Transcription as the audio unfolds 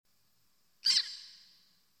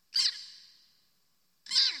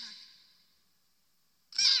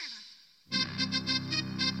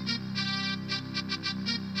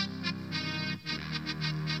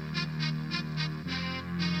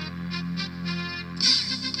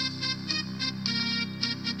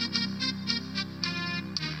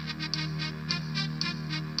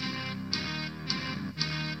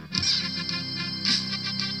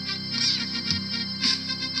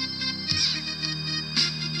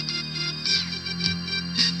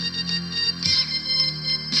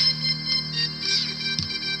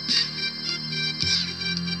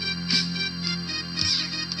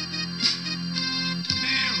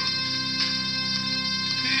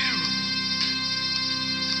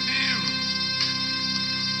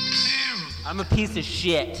I'm a piece of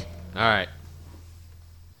shit. All right.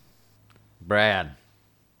 Brad,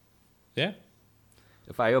 Yeah.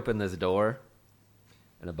 if I open this door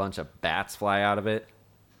and a bunch of bats fly out of it,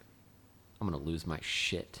 I'm going to lose my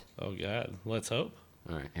shit. Oh, God. Let's hope.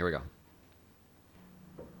 All right, here we go.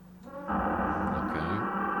 Okay.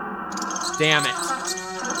 Damn it.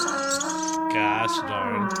 Gosh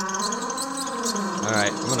darn. All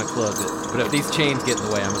right, I'm going to close it. But if these chains get in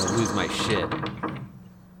the way, I'm going to lose my shit.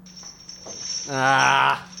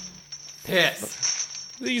 Ah.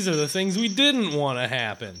 Piss. These are the things we didn't want to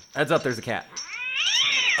happen. Heads up, there's a cat.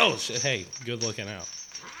 Oh, shit. Hey, good looking out.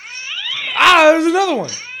 Ah, there's another one.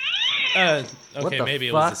 Okay, the maybe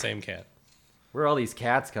it was fuck? the same cat. Where are all these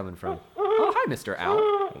cats coming from? Oh, hi, Mr. Owl.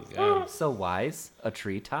 Oh, God. So wise. A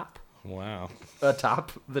treetop? Wow.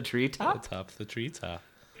 Atop the treetop? Atop the treetop.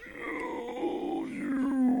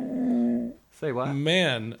 Say what?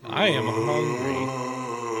 Man, I am hungry.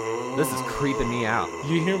 This is creeping me out.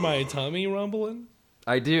 You hear my tummy rumbling?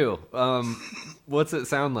 I do. What's it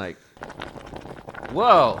sound like?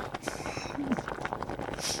 Whoa.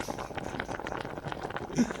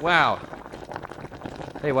 Wow.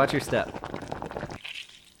 Hey, watch your step.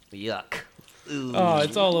 Yuck. Ooh. Oh,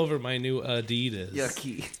 it's all over my new Adidas.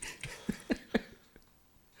 Yucky.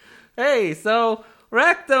 Hey, so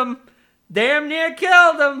wrecked him. Damn near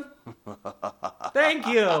killed him. Thank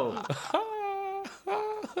you.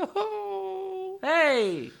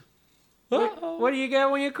 Hey. What do you get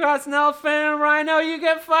when you cross an elephant and a rhino? You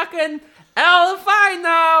get fucking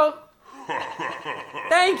Elefino.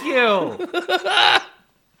 Thank you.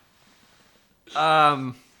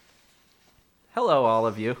 Hello, all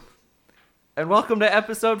of you. And welcome to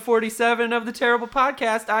episode 47 of the Terrible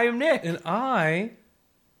Podcast. I am Nick. And I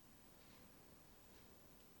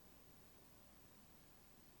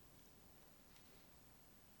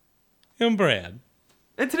am Brad.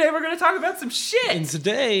 And today we're going to talk about some shit. And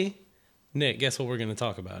today, Nick, guess what we're going to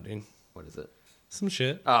talk about, dude? What is it? Some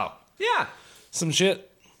shit. Oh, yeah. Some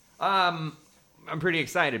shit. I'm pretty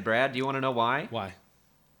excited, Brad. Do you want to know why? Why?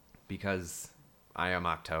 Because I am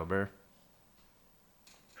October.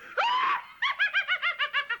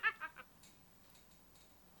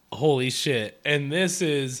 Holy shit. And this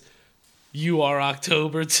is You Are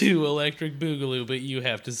October 2 Electric Boogaloo, but you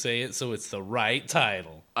have to say it so it's the right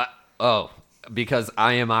title. Because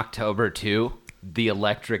I am October too. The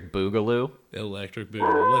Electric Boogaloo. Electric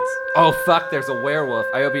Boogaloo. Let's... Oh, fuck, there's a werewolf.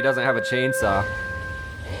 I hope he doesn't have a chainsaw.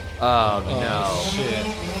 Oh, no. Shit.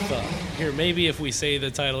 Fuck. Here, maybe if we say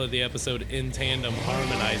the title of the episode in tandem,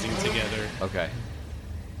 harmonizing together, Okay.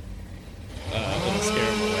 it'll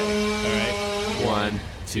scare him away. All right? 1,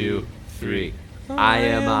 2, 3. I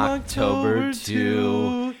am October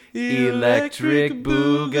 2. Electric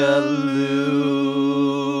Boogaloo.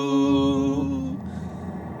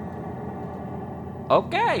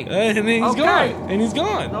 Okay. And he's Okay. gone. And he's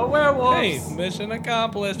gone. No werewolves. Hey, mission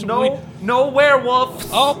accomplished. No werewolves.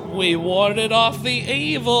 We warded off the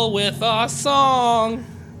evil with our song.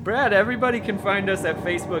 Brad, everybody can find us at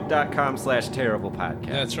facebook.com/terriblepodcast.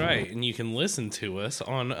 That's right. And you can listen to us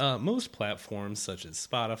on most platforms such as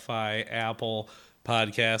Spotify, Apple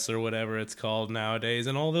Podcasts, or whatever it's called nowadays,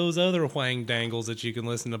 and all those other whang dangles that you can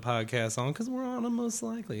listen to podcasts on, because we're on them most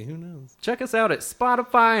likely. Who knows? Check us out at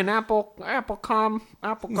Spotify and Applecom.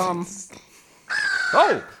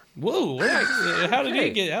 Oh! Whoa! How'd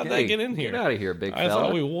that get in here? Get out of here, big I fella.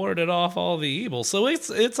 thought we warded off all the evil. So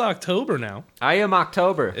it's October now. I am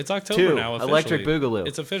October. It's October 2, now. Officially. Electric Boogaloo.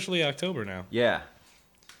 It's officially October now. Yeah.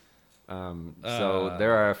 So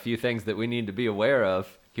there are a few things that we need to be aware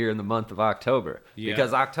of here in the month of October. Yeah.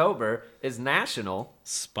 Because October is National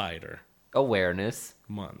Spider Awareness.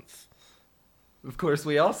 Month. Of course,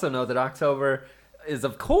 we also know that October is,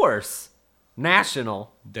 of course,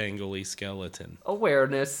 National Dangly Skeleton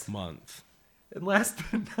Awareness. Month. And last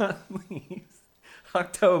but not least,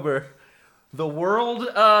 October, the world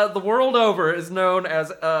over is known as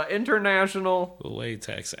International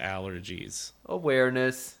Latex Allergies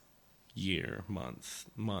Awareness Year. Month.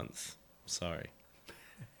 Sorry.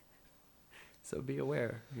 So be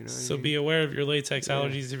aware. You know what I So mean? be aware of your latex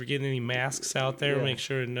allergies. If you're getting any masks out there, Yeah. make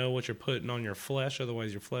sure to know what you're putting on your flesh.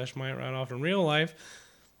 Otherwise, your flesh might rot off in real life.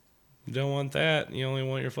 You don't want that. You only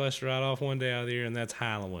want your flesh to rot off one day out of the year, and that's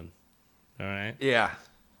Halloween. All right? Yeah.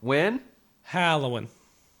 When? Halloween.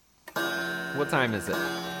 What time is it?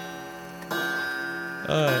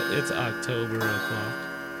 It's October o'clock.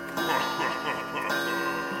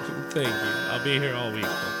 Thank you. I'll be here all week,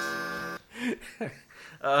 folks.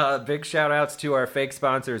 Big shout outs to our fake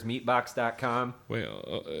sponsors, Meatbox.com. Wait,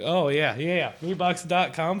 yeah.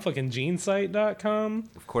 Meatbox.com, fucking jeansite.com.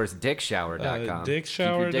 Of course, DickShower.com.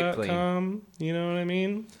 Dickshower.com. You know what I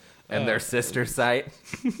mean? And their sister site,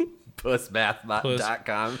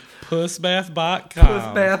 pussbathbot.com.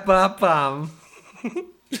 Pussbathbot.com. Pussbathbot.com.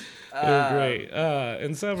 They're great.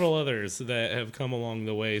 And several others that have come along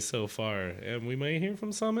the way so far. And we may hear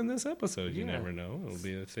from some in this episode. You never know. It'll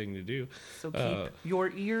be a thing to do. So keep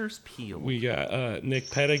your ears peeled. We got Nick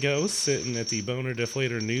Pedigo sitting at the Boner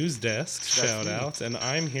Deflator news desk. Shout out. And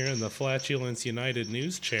I'm here in the Flatulence United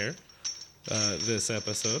news chair this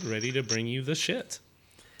episode, ready to bring you the shit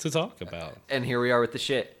to talk about. And here we are with the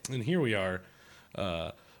shit. And here we are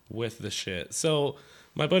with the shit. So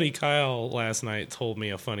my buddy Kyle last night told me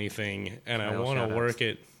a funny thing, and I want to work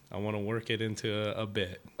it. I want to work it into a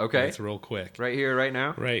bit. Okay, it's real quick. Right here, right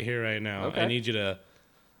now. Right here, right now. Okay. I need you to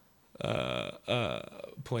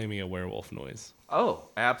play me a werewolf noise. Oh,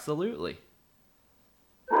 absolutely.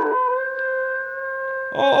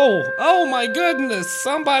 Oh my goodness!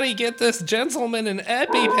 Somebody get this gentleman an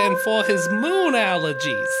EpiPen for his moon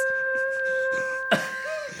allergies.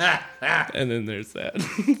 And then there's that.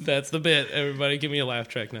 That's the bit. Everybody give me a laugh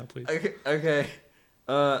track now, please. Okay.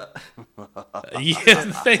 Yeah,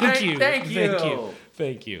 thank you.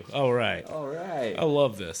 Thank you. All right. I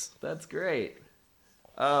love this. That's great.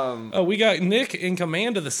 We got Nick in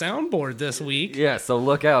command of the soundboard this week. Yeah, so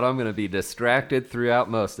look out. I'm going to be distracted throughout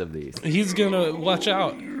most of these. He's going to watch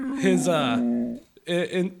out. His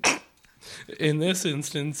in this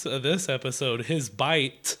instance of this episode, his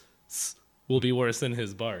bites will be worse than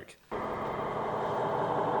his bark.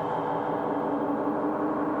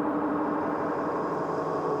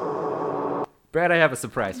 Brad, I have a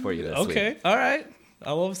surprise for you this week. Okay, all right.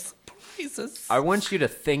 I love surprises. I want you to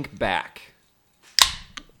think back.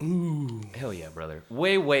 Ooh. Hell yeah, brother.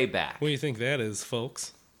 Way, way back. What do you think that is,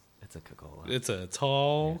 folks? It's a Coca-Cola. It's a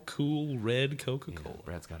tall, cool, red Coca-Cola. Yeah,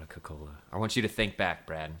 Brad's got a Coca-Cola. I want you to think back,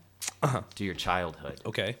 Brad, to your childhood.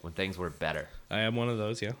 Okay. When things were better. I am one of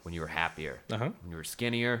those, yeah. When you were happier. Uh-huh. When you were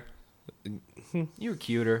skinnier. You were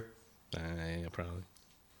cuter. Yeah, probably.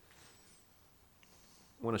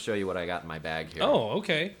 I want to show you what I got in my bag here. Oh,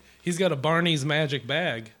 okay. He's got a Barney's Magic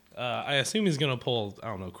Bag. I assume he's going to pull, I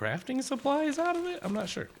don't know, crafting supplies out of it? I'm not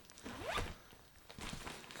sure.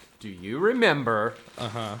 Do you remember?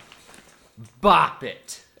 Uh-huh. Bop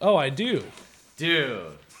It. Oh, I do.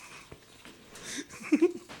 Dude.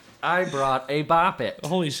 I brought a Bop It.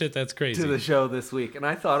 Holy shit, that's crazy. To the show this week, and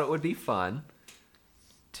I thought it would be fun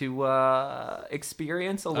to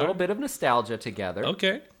experience a little bit of nostalgia together.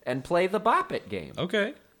 Okay. And play the Bop It game.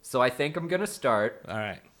 Okay. So I think I'm going to start. All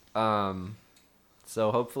right.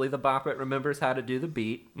 So hopefully the Bop It remembers how to do the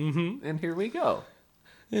beat. Mm-hmm. And here we go.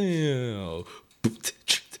 Ew.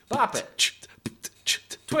 Bop it.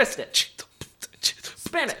 Twist it.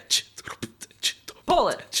 Spin it. Pull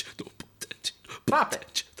it. Bop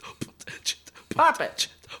it. Pop it.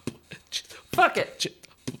 Fuck it.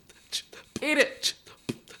 Eat it.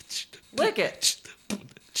 Lick it.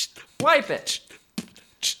 Wipe it.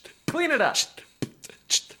 Clean it up.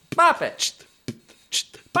 Bop it.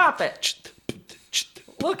 Bop it.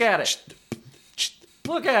 Look at it.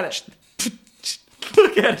 Look at it.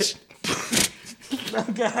 Look at it. Oh,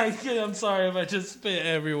 God, I'm sorry if I just spit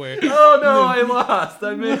everywhere. Oh, no, I lost.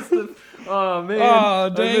 I missed the... Oh, man. Oh,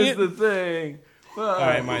 dang I missed the thing. Oh. All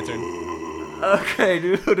right, my turn. Okay,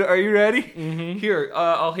 dude. Are you ready? Mm-hmm. Here,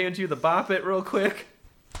 I'll hand you the Bop It real quick.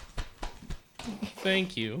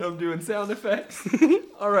 Thank you. I'm doing sound effects.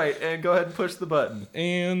 All right, and go ahead and push the button.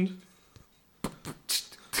 And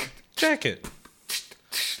check it.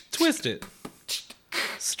 Twist it.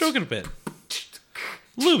 Stroke it a bit.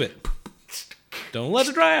 Lube it. Don't let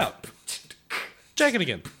it dry out. Check it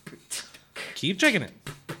again. Keep checking it.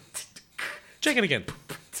 Check it again.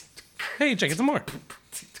 Hey, check it some more.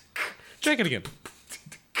 Check it again.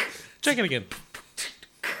 Check it again.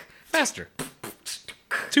 Faster.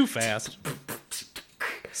 Too fast.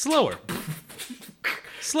 Slower.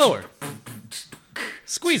 Slower.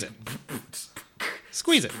 Squeeze it.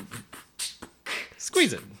 Squeeze it.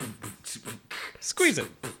 Squeeze it. Squeeze it.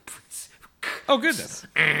 Oh, goodness.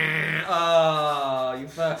 Oh, you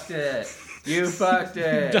fucked it. You fucked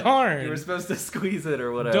it. Darn. You were supposed to squeeze it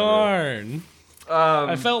or whatever. Darn.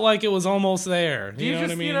 I felt like it was almost there. You know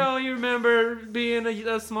what I mean? You remember being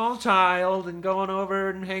a small child and going over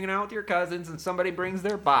and hanging out with your cousins and somebody brings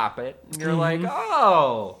their Bop It. And you're like,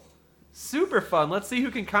 oh, super fun. Let's see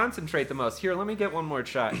who can concentrate the most. Here, let me get one more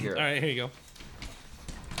shot here. All right, here you go.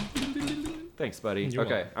 Thanks, buddy. You're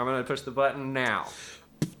okay, welcome. I'm going to push the button now.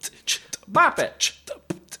 Bop it.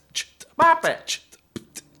 Bop it.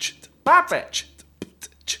 Bop it.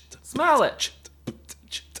 Smell it.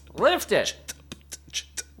 Lift it.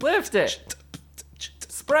 Lift it.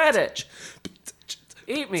 Spread it.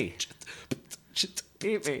 Eat me.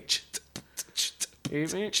 Eat me.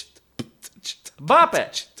 Eat me. Bop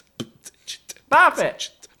it. Bop it.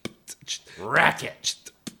 Rack it.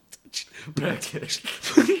 Rack it.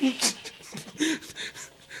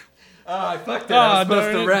 Oh, I fucked it. I was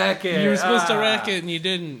supposed to rack it. You were supposed to rack it and you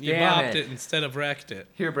didn't. You Damn bopped it. it instead of wrecked it.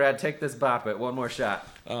 Here, Brad, take this bop it. One more shot.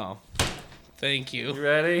 Oh. Thank you. You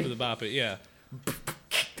ready? For the bop it, yeah.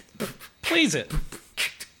 Please it.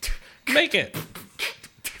 Make it.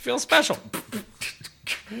 Feel special.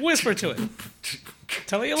 Whisper to it.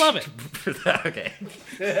 Tell it you love it. Okay.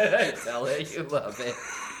 Tell it you love it.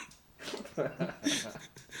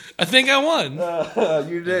 I think I won.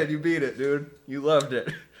 You did. You beat it, dude. You loved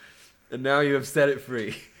it. And now you have set it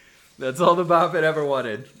free. That's all the Bop It ever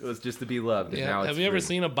wanted, was just to be loved. And now Yeah. it's Have you ever free.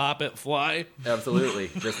 seen a bop it fly? Absolutely.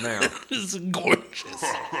 Just now. This is gorgeous.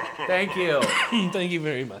 Thank you. Thank you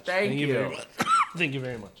very much. Thank you. very much. Thank you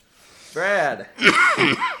very much. Brad. Here,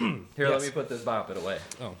 let Yes. me put this Bop It away.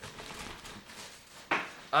 Oh.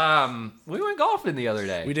 We went golfing the other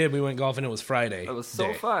day. We did. We went golfing. It was Friday. It was so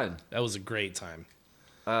day. fun. That was a great time.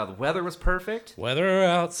 The weather was perfect. Weather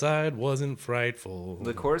outside wasn't frightful.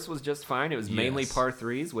 The course was just fine. It was mainly Yes. par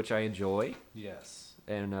threes, which I enjoy, Yes.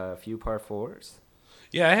 and a few par fours.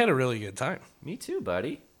 Yeah, I had a really good time. Me too,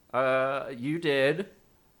 buddy. You did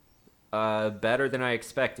better than I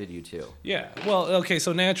expected you to. Yeah. Well, okay,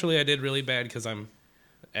 so naturally I did really bad because I'm,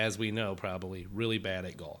 as we know, probably really bad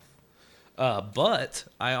at golf. But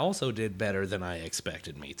I also did better than I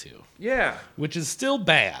expected me to, Yeah, which is still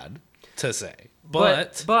bad to say,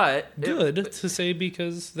 but good to say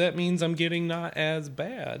because that means I'm getting not as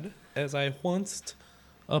bad as I once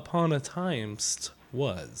upon a time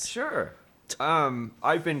was. Sure.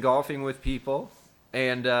 I've been golfing with people,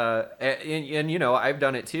 and you know, I've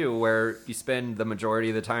done it too, where you spend the majority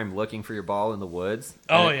of the time looking for your ball in the woods.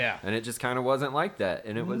 Oh, and yeah. and it just kind of wasn't like that,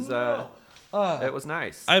 and it was it was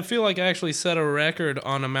nice. I feel like I actually set a record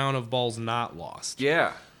on amount of balls not lost.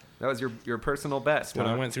 Yeah, that was your personal best. When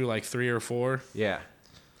huh? I went through like 3 or 4. Yeah,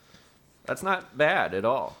 that's not bad at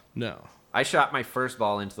all. No. I shot my first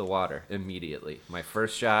ball into the water immediately. My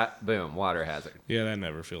first shot, boom, water hazard. Yeah, that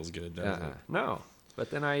never feels good, does it? No,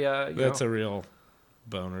 but then I That's a real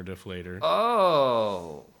boner deflator.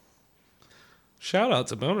 Oh, Shout out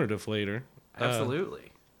to Boner Deflator.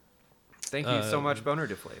 absolutely. Thank you so much, Boner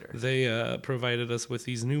Deflator. They provided us with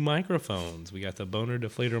these new microphones. We got the Boner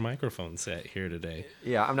Deflator microphone set here today.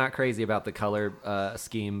 Yeah, I'm not crazy about the color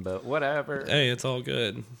scheme, but whatever. Hey, it's all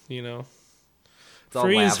good, you know. It's all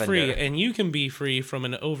Free is lavender. free, and you can be free from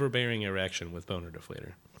an overbearing erection with Boner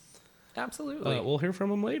Deflator. Absolutely. We'll hear from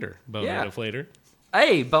him later, Boner Yeah. Deflator.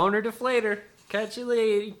 Hey, Boner Deflator. Catch you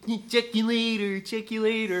later. Check you later. Check you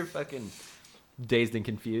later. Fucking Dazed and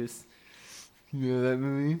Confused. You know that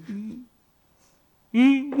movie?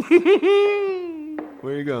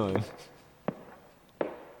 Where you going?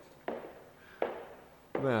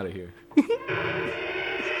 I'm out of here.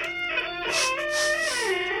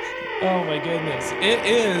 Oh my goodness. It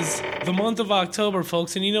is the month of October,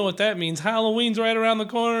 folks, and you know what that means. Halloween's right around the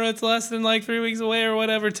corner. It's less than like 3 weeks away or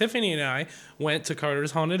whatever. Tiffany and I went to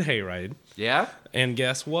Carter's Haunted Hayride, Yeah? and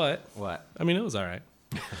guess what? What? I mean, it was all right.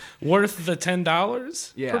 Worth the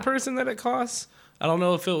 $10 Yeah. per person that it costs. I don't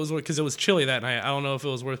know if it was because it was chilly that night. I don't know if it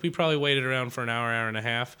was worth. We probably waited around for an hour and a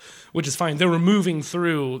half, which is fine. They were moving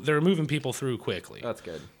people through quickly. That's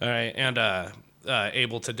good. All right, and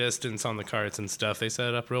able to distance on the carts and stuff. They set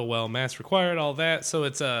it up real well. Mask required, all that. So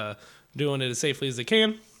it's doing it as safely as they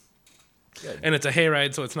can. Good. And it's a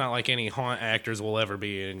hayride, so it's not like any haunt actors will ever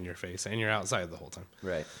be in your face, and you're outside the whole time.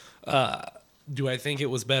 Right. Do I think it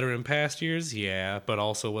was better in past years? Yeah. But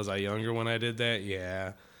also, was I younger when I did that?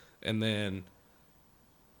 Yeah. And then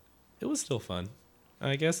it was still fun.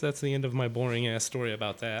 I guess that's the end of my boring ass story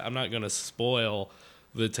about that. I'm not going to spoil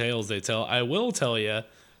the tales they tell. I will tell you,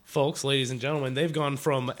 folks, ladies and gentlemen, they've gone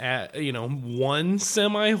from one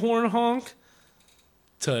semi-horn honk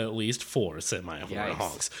to at least 4 semi-horn Yikes.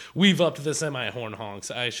 honks. We've upped the semi-horn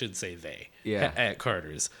honks. I should say they. Yeah. At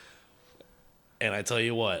Carter's. And I tell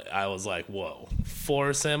you what, I was like, whoa,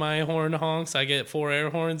 4 semi-horn honks? I get 4 air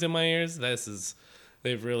horns in my ears?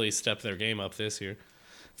 They've really stepped their game up this year.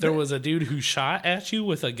 There was a dude who shot at you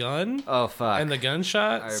with a gun, Oh, fuck. and the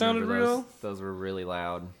gunshot I sounded remember real. Those were really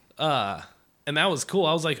loud. And that was cool.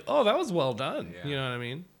 I was like, oh, that was well done. Yeah. You know what I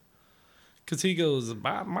mean? Because he goes,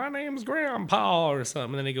 my name's Grandpa or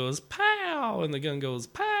something. And then he goes, pow. And the gun goes,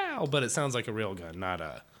 pow. But it sounds like a real gun, not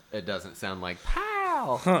a... It doesn't sound like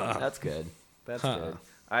pow. That's good. That's good.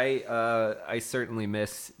 I certainly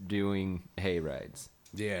miss doing hay rides.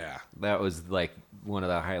 Yeah. That was like one of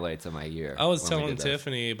the highlights of my year. I was when we telling did those.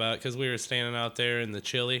 Tiffany about, because we were standing out there in the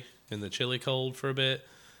chilly cold for a bit.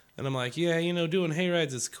 And I'm like, yeah, doing hay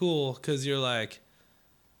rides is cool because you're like,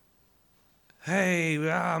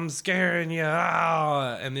 hey, I'm scaring you.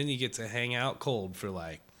 Ah. And then you get to hang out cold for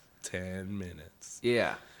like 10 minutes.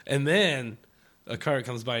 Yeah. And then a cart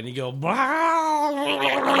comes by and you go, You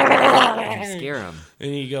and scare them.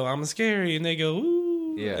 you go, I'm scary. And they go,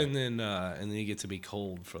 ooh. Yeah. And then you get to be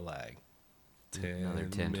cold for like 10 Another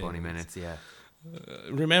 10, 20 minutes, yeah. I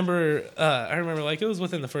remember like it was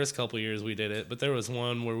within the first couple years we did it, but there was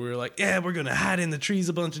one where we were like, yeah, we're gonna hide in the trees,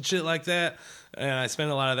 a bunch of shit like that. And I spent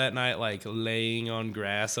a lot of that night like laying on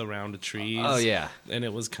grass around the trees. Oh, yeah. And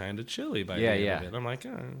it was kind of chilly by the Yeah, end yeah. of it. I'm like,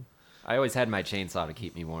 oh, I always had my chainsaw to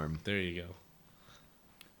keep me warm. there you go.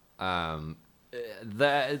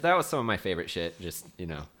 That was some of my favorite shit. Just,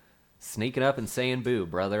 sneaking up and saying boo,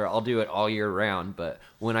 brother. I'll do it all year round. But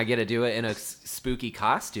when I get to do it in a spooky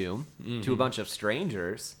costume to a bunch of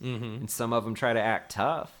strangers, and some of them try to act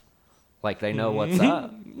tough, like they know what's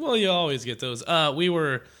up. Well, you always get those. So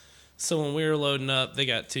when we were loading up, they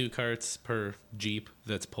got 2 carts per Jeep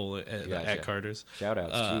that's pulling Gotcha. at Carter's. Shout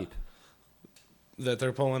outs, cheap. That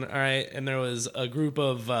they're pulling. All right, and there was a group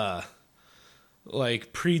of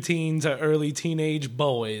like preteen to early teenage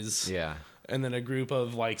boys. Yeah. And then a group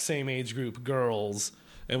of like same age group girls,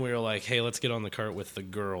 and we were like, hey, let's get on the cart with the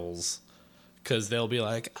girls, because they'll be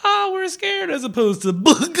like, oh, we're scared, as opposed to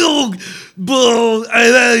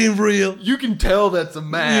that ain't real. You can tell that's a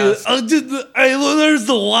Yeah, there's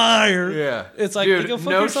the liar. Yeah. It's like, Dude, go fuck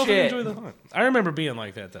no yourself shit. and enjoy the hunt. I remember being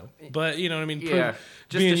like that though, but you know what I mean. Yeah.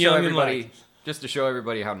 Just being to show young and everybody. like, Just to show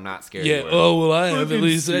everybody how not scared yeah. you were. Oh well, I have at Fucking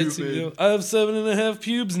least stupid. I have 7.5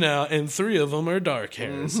 pubes now, and 3 of them are dark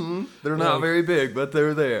hairs. They're not Like- very big, but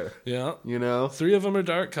they're there. Yeah, 3 of them are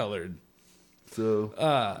dark colored. So,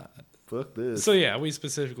 fuck this. So yeah, we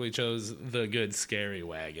specifically chose the good scary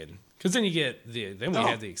wagon, because then you get we had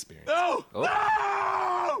the experience. Oh. What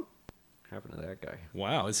happened to that guy?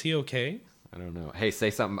 Wow, is he okay? I don't know. Hey,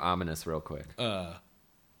 say something ominous real quick.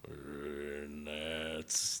 And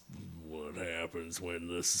that's what happens when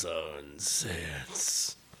the sun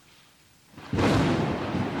sets.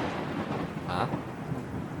 Huh?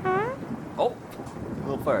 Oh, a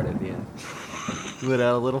little fart at the end. Let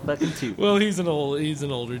out a little fucking toot. Well, he's an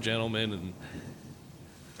older gentleman,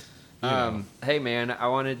 and Hey man, I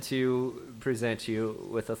wanted to present you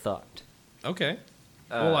with a thought. okay.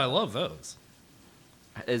 Well, I love those.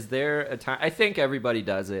 Is there a time? I think everybody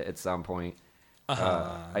does it at some point.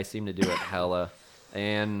 I seem to do it hella.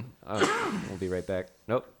 And we'll be right back.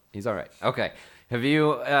 Nope, he's all right. Okay. Have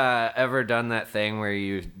you ever done that thing where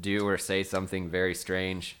you do or say something very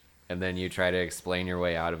strange, and then you try to explain your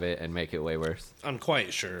way out of it and make it way worse? I'm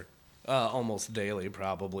quite sure. Almost daily,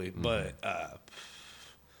 probably. But I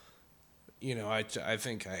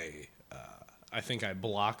think I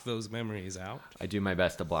block those memories out. I do my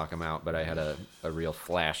best to block them out, but I had a real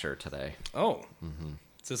flasher today. Oh,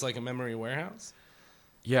 is this like a memory warehouse?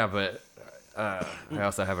 Yeah, but I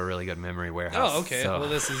also have a really good memory warehouse. Oh, okay. So. Well,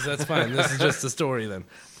 that's fine. This is just a story then.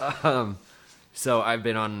 So I've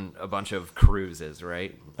been on a bunch of cruises,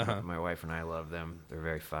 right? Uh-huh. My wife and I love them. They're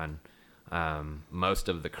very fun. Most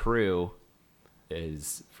of the crew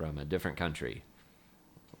is from a different country,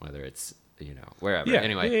 whether it's, wherever. Yeah,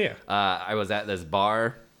 Anyway, yeah. I was at this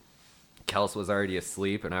bar. Kels was already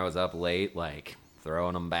asleep, and I was up late, like,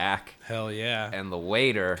 throwing them back. Hell yeah. And the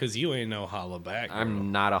waiter... Because you ain't no holla back girl.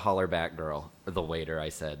 I'm not a holler back girl. Or the waiter, I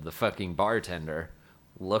said. The fucking bartender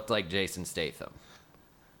looked like Jason Statham.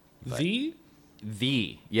 The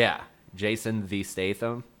Yeah. Jason the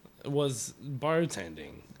Statham. was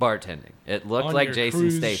bartending. It looked On like your Jason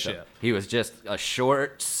cruise Statham. ship. He was just a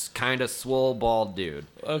short, kind of swole, bald dude.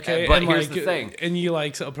 Okay, But and here's like, the thing. And you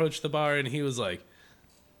like approached the bar, and he was like,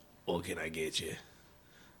 "What can I get you?"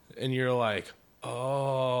 And you're like,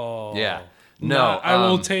 "Oh, Yeah. No, No, I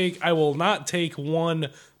will not take one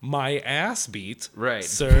my ass beat, Right.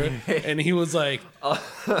 sir." And he was like,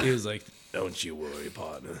 "Don't you worry,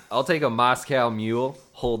 partner." I'll take a Moscow Mule,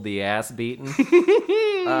 hold the ass beating.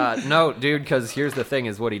 No, dude, because here's the thing: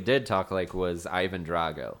 is what he did talk like was Ivan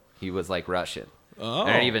Drago. He was like Russian. Oh,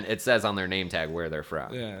 And it says on their name tag where they're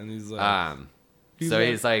from. yeah, and he's like, He's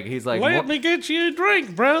like, "Let me get you a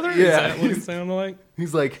drink, brother." Is Yeah. that what it sounded like?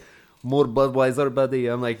 He's like, more Budweiser, buddy.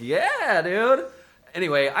 I'm like, yeah, dude.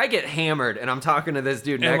 Anyway, I get hammered, and I'm talking to this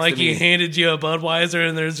dude And next like to me. he handed you a Budweiser,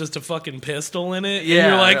 and there's just a fucking pistol in it. Yeah, and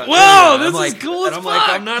you're like, yeah, "Whoa, I'm this like, is cool as and fuck." I'm like,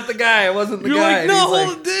 I'm not the guy. I wasn't the You're guy. like, And "No, he's hold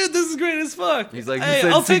like, it, dude, this is great as fuck." He's like, you "Hey,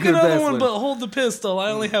 said I'll take secret another best one, one." but hold the pistol.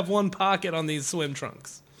 I only have one pocket on these swim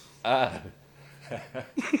trunks." I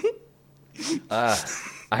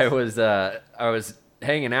was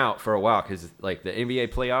hanging out for a while because like the NBA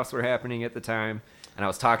playoffs were happening at the time, and I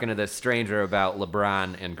was talking to this stranger about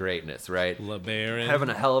LeBron and greatness, right? LeBaron. Having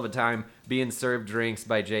a hell of a time being served drinks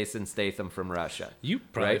by Jason Statham from Russia. You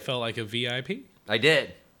probably right? felt like a VIP. I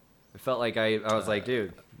did. I felt like I was like,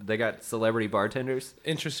 dude, they got celebrity bartenders.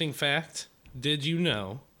 Interesting fact. Did you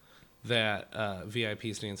know that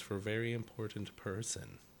VIP stands for very important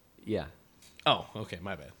person? Yeah. Oh, okay,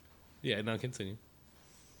 my bad. Yeah, no, continue.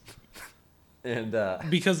 And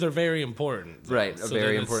Because they're very important. right, a So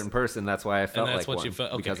very then important person. That's why I felt that's like what one, you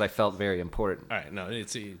felt- okay. because I felt very important. All right, no,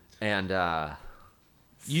 it's And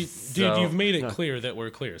dude. So- You've made it no. clear that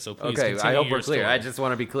we're clear. So please okay, continue I hope your we're clear. story. I just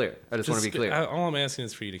want to be clear. I just want to be clear. All I'm asking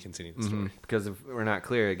is for you to continue the story. Because if we're not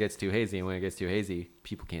clear, it gets too hazy, and when it gets too hazy,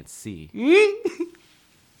 people can't see.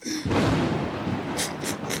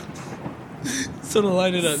 So to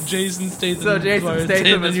line it up, Jason Statham. So Jason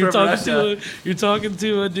Statham is you're from talking Russia. you're talking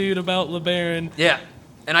to a dude about LeBaron. Yeah,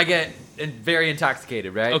 and I get very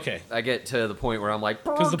intoxicated, right? Okay. I get to the point where I'm like,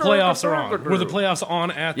 Because the playoffs are on. Were the playoffs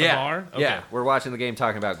on at the yeah, bar? Okay. Yeah, we're watching the game,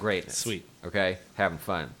 talking about greatness. Sweet. Okay, having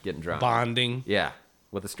fun, getting drunk. Bonding, Yeah,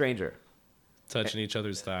 with a stranger. touching each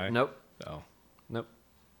other's thigh. Nope. Oh. Nope.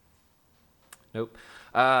 Nope.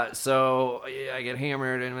 So yeah, I get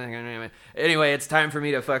hammered and anyway, it's time for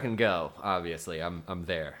me to fucking go. Obviously, I'm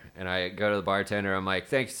there, and I go to the bartender. I'm like,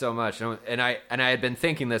 "Thank you so much." And I had been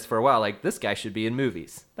thinking this for a while. Like, this guy should be in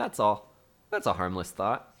movies. That's all. That's a harmless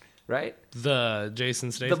thought, right? The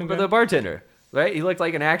Jason Statham guy? The bartender, right? He looked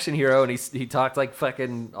like an action hero, and he talked like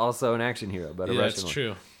fucking also an action hero, but a Yeah, Russian that's one.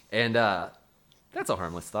 true. And that's a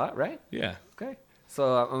harmless thought, right? Yeah. Okay. So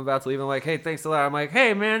I'm about to leave. I'm like, hey, thanks a lot. I'm like,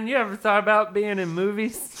 hey, man, you ever thought about being in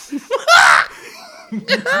movies?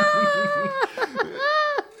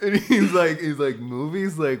 And he's like,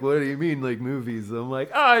 movies? Like, what do you mean, like movies? I'm like,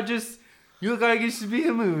 you look like you should be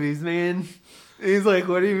in movies, man. And he's like,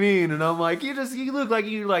 what do you mean? And I'm like, you look like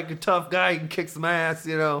you're like a tough guy. You can kick some ass,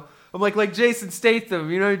 you know. I'm like Jason Statham.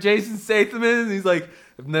 You know who Jason Statham is? And he's like,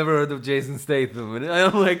 I've never heard of Jason Statham. And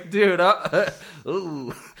I'm like, dude,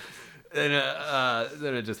 ooh. And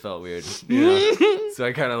then it just felt weird, you know? So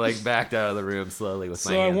I kind of like backed out of the room slowly with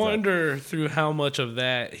my So I hands up. wonder through how much of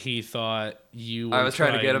that he thought you were I was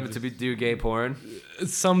trying to get him to do gay porn.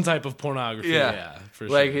 some type of pornography. Yeah, for sure.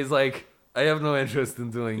 Like, he's like, I have no interest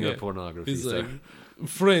in doing Yeah. pornography. He's sir. like,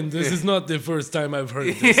 friend, this is not the first time I've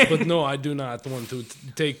heard this, but no, I do not want to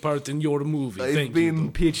take part in your movie. I've Thank been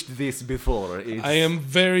you. pitched this before. It's, I am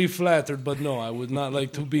very flattered, but no, I would not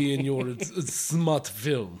like to be in your smut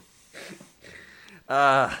film.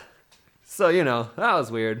 So, you know, that was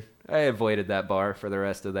weird. I avoided that bar for the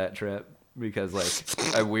rest of that trip because, like,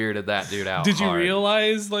 I weirded that dude out. Did you hard.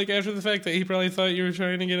 realize, like, after the fact that he probably thought you were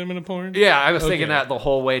trying to get him in a porn? Yeah, I was thinking Okay. that the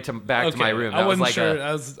whole way back to my room. That I was wasn't like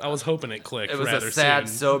sure. I was hoping it clicked. it was rather a sad,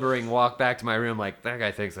 soon. sobering walk back to my room. Like, that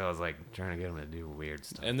guy thinks I was, like, trying to get him to do weird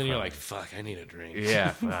stuff. And then you're like, "Fuck, I need a drink."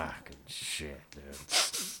 yeah, fucking shit, dude.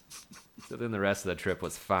 So then the rest of the trip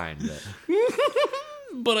was fine.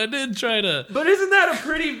 But I did try to. But isn't that a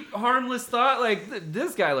pretty harmless thought? Like,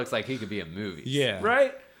 this guy looks like he could be in movies. Yeah.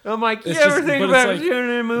 Right? I'm like, you It's ever just- think but it's about like,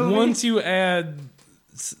 doing a movie? Once you add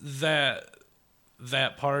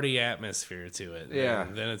that party atmosphere to it, Yeah.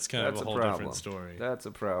 then it's kind of That's a a whole problem. different story. That's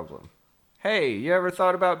a problem. Hey, you ever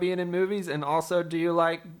thought about being in movies? And also, do you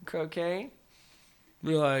like cocaine?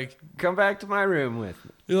 You're like, Come back to my room with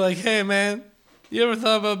me. hey man, you ever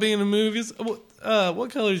thought about being in movies? What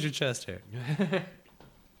color is your chest hair?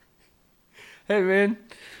 Hey, man,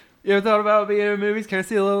 you ever thought about being in movies? Can I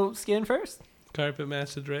see a little skin first? Carpet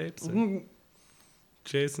match the drapes. Mm.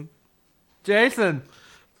 Jason. Jason.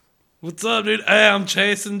 What's up, dude? Hey, I'm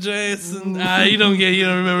chasing Jason. You don't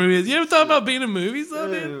remember me. You ever thought about being in movies, though,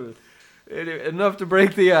 dude? Anyway, enough to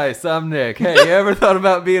break the ice. I'm Nick. Hey, you ever thought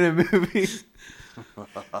about being in movies?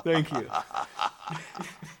 Thank you.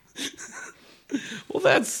 Well,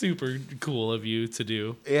 that's super cool of you to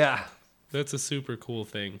do. Yeah. That's a super cool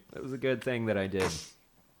thing. It was a good thing that I did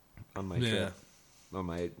on my Yeah. trip. On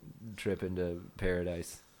my trip into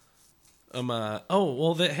paradise. There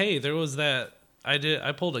was that.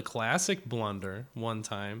 I pulled a classic blunder one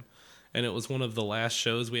time, and it was one of the last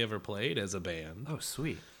shows we ever played as a band. Oh,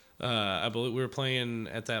 sweet. I believe we were playing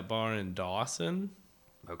at that bar in Dawson.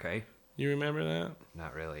 Okay. You remember that?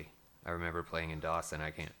 Not really. I remember playing in Dawson.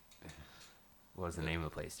 I can't. What was the name of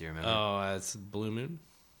the place? Do you remember? Oh, it's Blue Moon.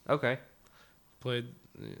 Okay. Played.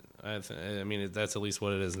 I mean, that's at least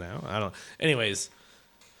what it is now. I don't. Anyways,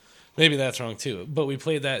 maybe that's wrong too. But we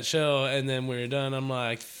played that show, and then we were done. I'm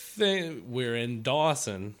like, we're in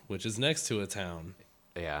Dawson, which is next to a town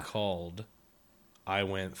called. I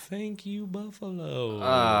went, thank you, Buffalo.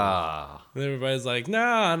 And everybody's like,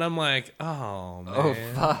 nah, and I'm like, oh man. Oh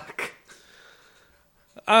fuck.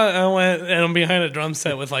 I went, and I'm behind a drum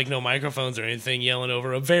set with like no microphones or anything, yelling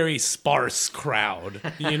over a very sparse crowd.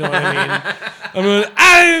 You know what I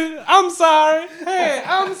mean? I'm sorry. Hey,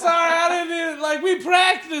 I'm sorry. I didn't like we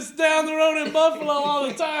practice down the road in Buffalo all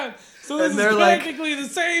the time, so this is practically the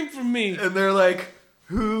same for me. And they're like,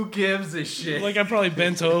 who gives a shit? Like I probably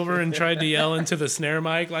bent over and tried to yell into the snare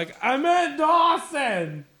mic, like I'm at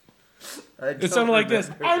Dawson. It sounded like this.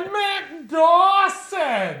 I'm at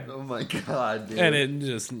Dawson. Oh my god, dude. And it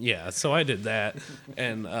just, so I did that.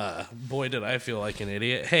 And boy, did I feel like an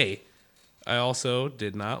idiot. Hey, I also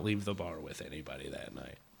did not leave the bar with anybody that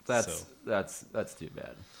night. That's too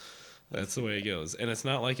bad. That's the way it goes. And it's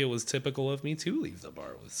not like it was typical of me to leave the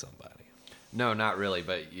bar with somebody. No, not really,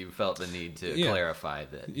 but you felt the need to clarify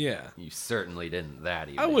that. Yeah. You certainly didn't that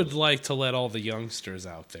evening. I would like to let all the youngsters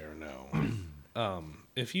out there know.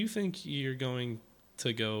 If you think you're going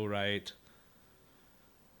to go write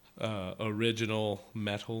original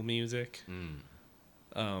metal music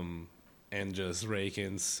and just rake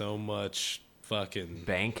in so much fucking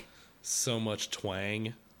bank, so much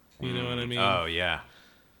twang, you know what I mean? Oh yeah,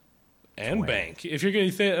 and twang. Bank. If you're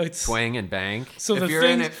gonna say twang and bank, so if you're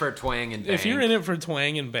in it for twang and bank, if you're in it for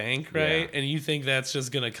twang and bank, right, and you think that's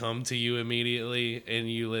just gonna come to you immediately,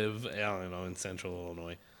 and you live, I don't know, in Central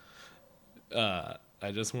Illinois.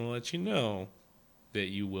 I just want to let you know that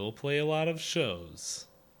you will play a lot of shows,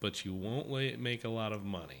 but you won't make a lot of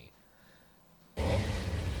money.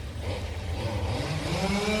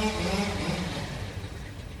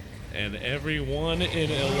 And every 1 in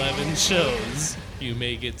 11 shows, you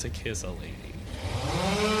may get to kiss a lady.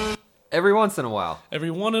 Every once in a while. Every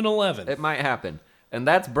 1 in 11. It might happen. And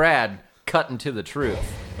that's Brad cutting to the truth.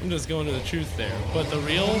 I'm just going to the truth there. But the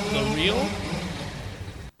real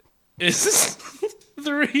is...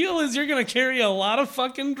 The real is you're going to carry a lot of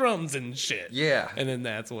fucking drums and shit. Yeah. And then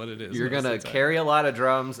that's what it is. You're going to carry a lot of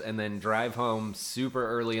drums and then drive home super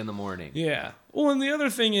early in the morning. Yeah. Well, and the other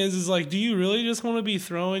thing is like, do you really just want to be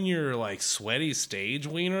throwing your, like, sweaty stage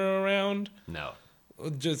wiener around? No.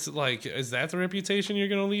 Just, like, is that the reputation you're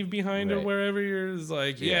going to leave behind or wherever you're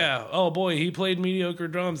like, oh, boy, he played mediocre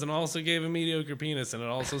drums and also gave a mediocre penis and it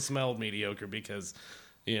also smelled mediocre because,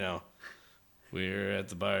 you know, we were at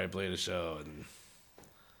the bar, I played a show and...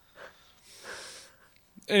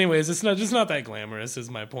 Anyways, it's not that glamorous is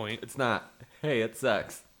my point. It's not. Hey, it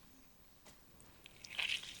sucks.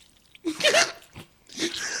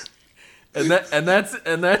 and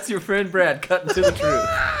that's your friend Brad cutting to the truth.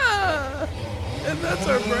 And that's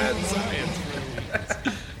our Brad Science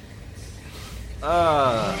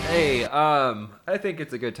Hey, I think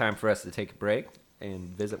it's a good time for us to take a break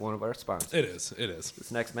and visit one of our sponsors. It is.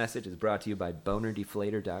 This next message is brought to you by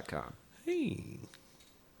bonerdeflator.com. Hey.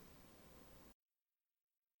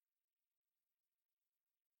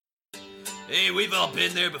 Hey, we've all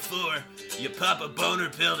been there before. You pop a boner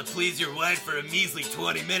pill to please your wife for a measly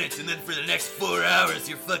 20 minutes, and then for the next 4 hours,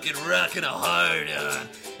 you're fucking rocking a hard on.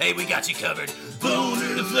 Hey, we got you covered.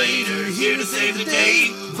 Boner Deflator, here to save the day.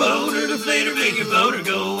 Boner Deflator, make your boner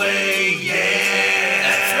go away. Yeah,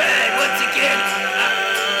 that's right.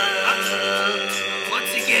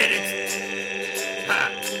 Once again, it's...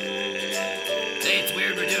 Hey, it's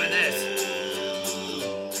weird we're doing this.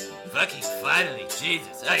 Fucking finally,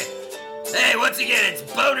 Jesus. Okay. Hey, once again, it's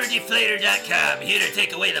bonerdeflator.com, here to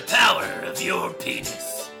take away the power of your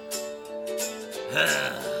penis.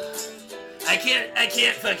 I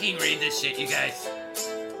can't fucking read this shit, you guys.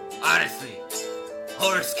 Honestly.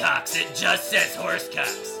 Horse cocks, it just says horse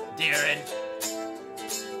cocks, Darren.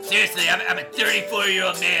 Seriously, I'm a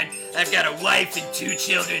 34-year-old man, I've got a wife and 2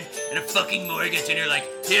 children, and a fucking mortgage, and you're like,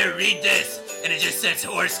 here, read this, and it just says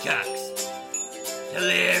horse cocks.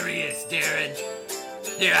 Hilarious, Darren.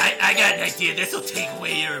 Here, I got an idea. This'll take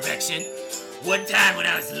away your erection. One time when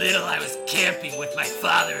I was little, I was camping with my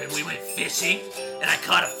father and we went fishing, and I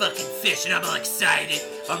caught a fucking fish and I'm all excited.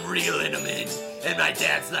 I'm reeling him in, and my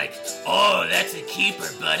dad's like, oh, that's a keeper,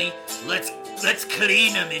 buddy. Let's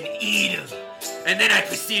clean him and eat him. And then I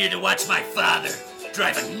proceeded to watch my father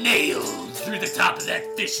drive a nail through the top of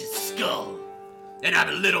that fish's skull. And I'm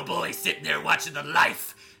a little boy sitting there watching the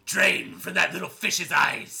life drain from that little fish's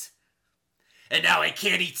eyes. And now I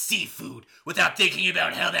can't eat seafood without thinking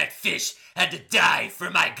about how that fish had to die for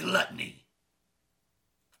my gluttony.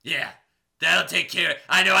 Yeah, that'll take care.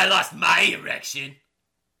 I know I lost my erection.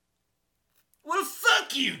 Well,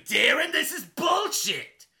 fuck you, Darren. This is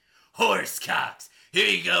bullshit. Horse cocks. Here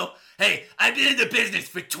you go. Hey, I've been in the business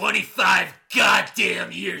for 25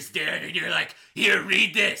 goddamn years, Darren, and you're like, here,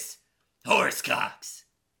 read this. Horse cocks.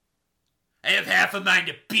 I have half a mind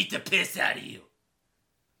to beat the piss out of you.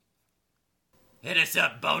 Hit us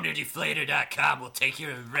up, bonerdeflator.com. We'll take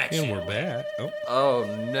your erection. And we're back. Oh. Oh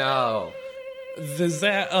no. Is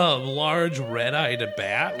that a large red-eyed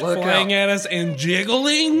bat Look flying out. at us and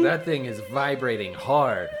jiggling? That thing is vibrating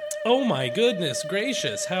hard. Oh my goodness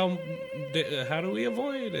gracious! How do we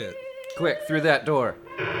avoid it? Quick, through that door.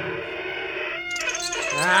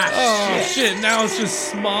 Oh shit! Now it's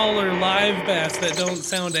just smaller live bats that don't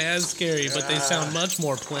sound as scary, but they sound much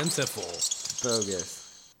more plentiful.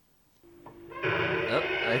 Bogus. Oh,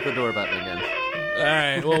 I hit the door button again. All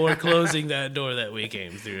right, well we're closing that door that we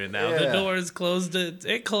came through, and now the Yeah. door is closed.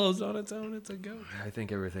 It closed on its own. It's a go. I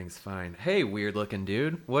think everything's fine. Hey, weird looking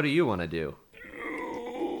dude. What do you want to do?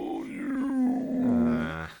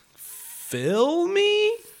 Fill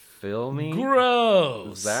me? Fill me?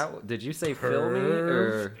 Gross. Is that, did you say fill me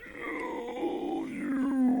or?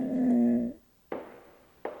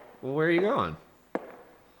 Well, where are you going?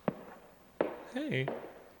 Hey,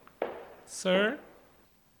 sir.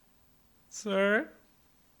 Sir.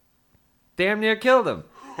 Damn near killed him.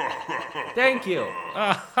 Thank you.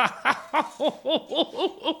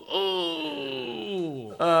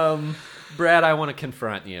 Brad, I want to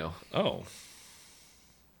confront you. Oh,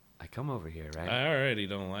 I come over here, right? I already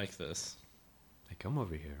don't like this. I come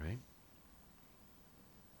over here, right?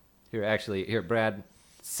 Here, Brad,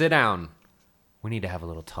 sit down. We need to have a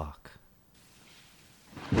little talk.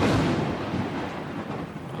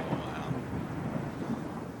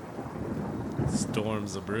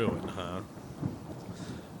 Storms a brewing, huh?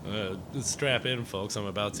 Strap in, folks. I'm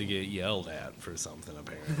about to get yelled at for something,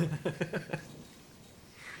 apparently.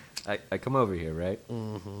 I come over here, right?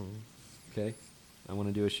 Mm-hmm. Okay. I want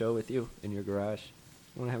to do a show with you in your garage.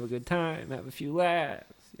 I want to have a good time, have a few laughs,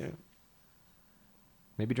 you know.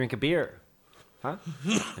 Maybe drink a beer. Huh?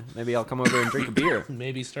 Maybe I'll come over and drink a beer.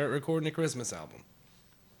 Maybe start recording a Christmas album.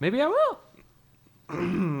 Maybe I will.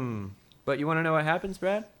 But you want to know what happens,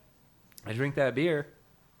 Brad? I drink that beer.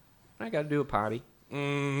 I got to do a potty.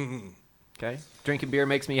 Okay? Drinking beer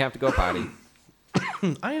makes me have to go potty.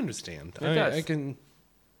 I understand. It does. I can.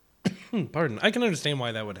 Pardon. I can understand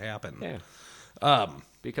why that would happen. Yeah. Um.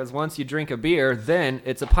 Because once you drink a beer, then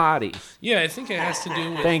it's a potty. Yeah, I think it has to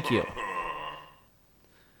do with. Thank you.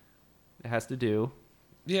 It has to do.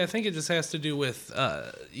 Yeah, I think it just has to do with.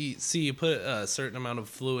 You put a certain amount of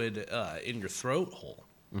fluid in your throat hole,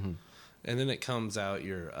 and then it comes out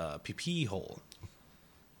your pee hole.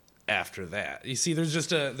 After that, you see, there's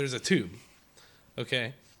a tube.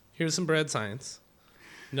 Okay, here's some bread science.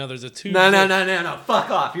 No, there's a tube. No. Fuck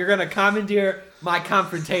off. You're going to commandeer my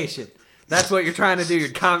confrontation. That's what you're trying to do. You're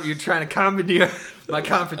trying to commandeer my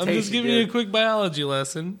confrontation. I'm just giving you a quick biology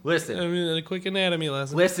lesson. Listen. I mean, a quick anatomy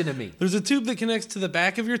lesson. Listen to me. There's a tube that connects to the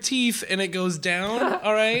back of your teeth, and it goes down,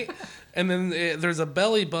 all right? And then there's a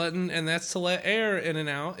belly button, and that's to let air in and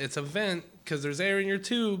out. It's a vent, because there's air in your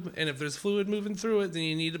tube, and if there's fluid moving through it, then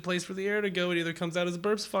you need a place for the air to go. It either comes out as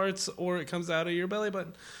burps, farts, or it comes out of your belly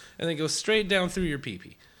button. And then goes straight down through your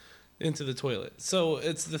pee-pee into the toilet. So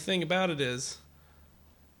it's the thing about it is,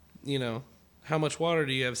 you know, how much water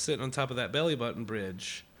do you have sitting on top of that belly button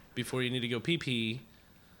bridge before you need to go pee-pee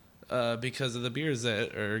because of the beers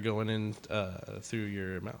that are going in through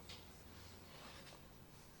your mouth?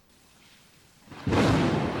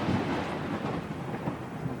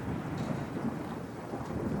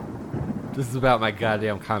 This is about my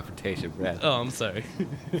goddamn confrontation, Brad. Oh, I'm sorry.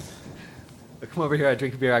 I come over here, I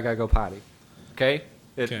drink a beer, I gotta go potty. Okay?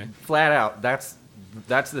 Okay. Flat out. That's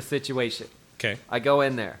the situation. Okay. I go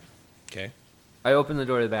in there. Okay. I open the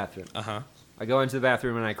door to the bathroom. Uh-huh. I go into the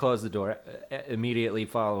bathroom and I close the door immediately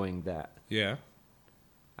following that. Yeah.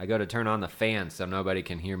 I go to turn on the fan so nobody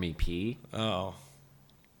can hear me pee. Oh.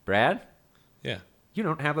 Brad, Yeah. you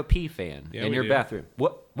don't have a pee fan Yeah, in we your do. bathroom.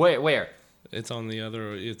 What? Where? It's on the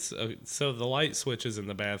other. It's so the light switches in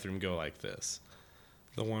the bathroom go like this.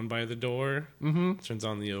 The one by the door turns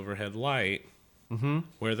on the overhead light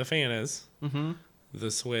where the fan is.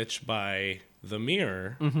 The switch by the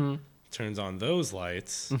mirror turns on those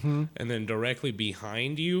lights, and then directly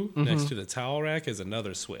behind you, next to the towel rack, is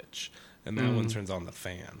another switch, and that one turns on the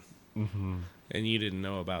fan. And you didn't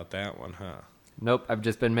know about that one, huh? Nope, I've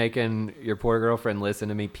just been making your poor girlfriend listen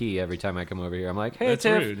to me pee every time I come over here. I'm like, hey, That's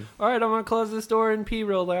Tiff, rude. all right, I'm going to close this door and pee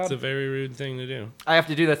real loud. It's a very rude thing to do. I have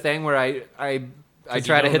to do the thing where I I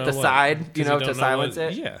try to hit the side, to silence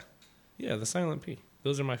it. Yeah, the silent P.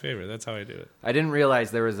 Those are my favorite. That's how I do it. I didn't realize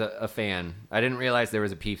there was a fan. I didn't realize there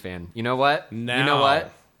was a P fan. You know what? Now, you know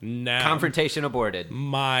what? Now. Confrontation aborted.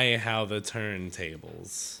 My, how the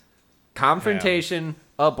turntables. Confrontation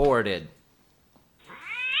aborted.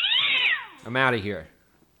 I'm out of here.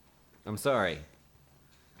 I'm sorry.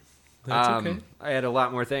 That's okay. I had a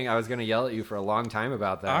lot more thing. I was going to yell at you for a long time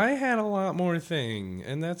about that. I had a lot more thing,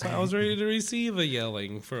 and that's why I was ready to receive a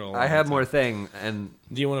yelling for a long time. I had more thing, and...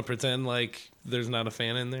 Do you want to pretend like there's not a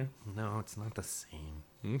fan in there? No, it's not the same.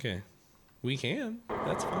 Okay. We can.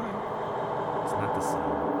 That's fine. It's not the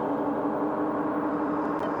same.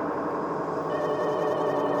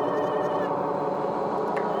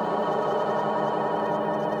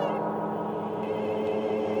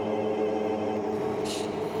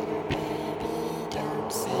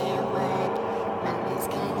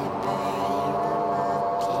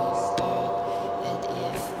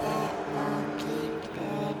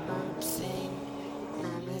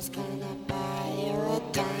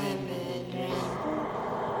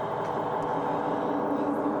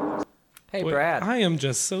 Hey, Brad. I am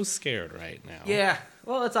just so scared right now. Yeah.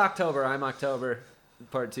 Well, it's October. I'm October.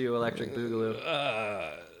 Part 2, Electric Boogaloo.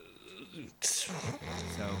 So.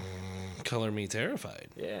 Color me terrified.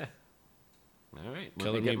 Yeah. All right.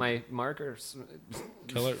 Let me get my markers.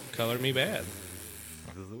 Color me bad.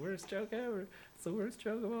 This is the worst joke ever. It's the worst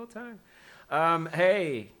joke of all time.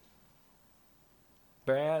 Hey,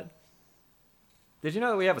 Brad. Did you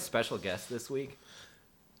know that we have a special guest this week?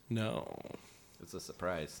 No. It's a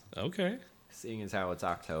surprise. Okay. Seeing as how it's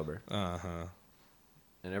October. Uh-huh.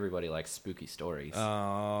 And everybody likes spooky stories.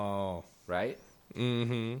 Oh. Right?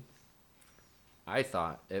 Mm-hmm. I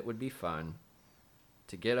thought it would be fun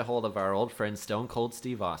to get a hold of our old friend Stone Cold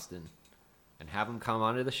Steve Austin and have him come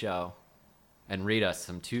onto the show and read us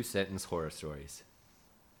some 2-sentence horror stories.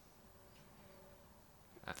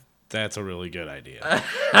 That's a really good idea.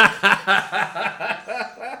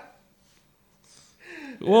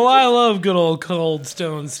 Well, I love good old Cold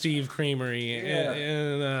Stone Steve Creamery,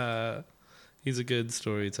 and he's a good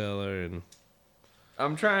storyteller. And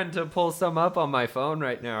I'm trying to pull some up on my phone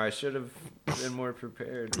right now. I should have been more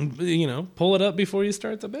prepared. Pull it up before you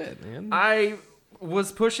start the bit, man. I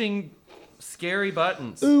was pushing scary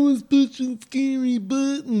buttons. I was pushing scary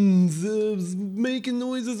buttons. I was making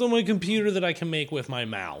noises on my computer that I can make with my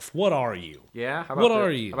mouth. What are you? Yeah? How What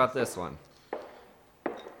are you? How about this one?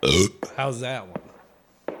 How's that one?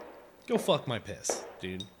 Go fuck my piss,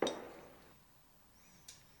 dude.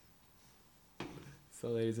 So,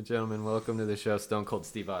 ladies and gentlemen, welcome to the show, Stone Cold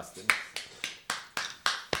Steve Austin.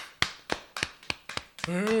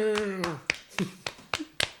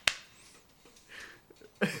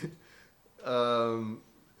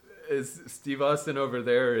 Is Steve Austin over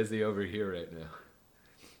there, or is he over here right now?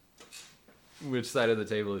 Which side of the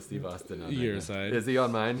table is Steve Austin on? Your right side. Is he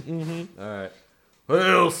on mine? Mm-hmm. All right.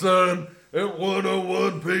 Well, son, at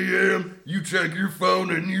 1:01 p.m., you check your phone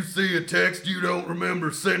and you see a text you don't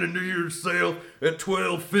remember sending to yourself at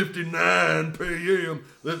 12:59 p.m.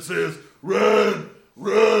 that says, run,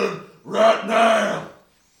 right now.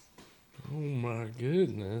 Oh my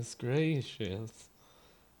goodness gracious.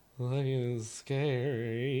 That is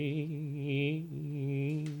scary.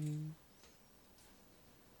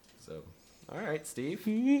 So, all right,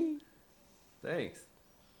 Steve. Thanks.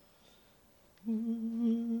 We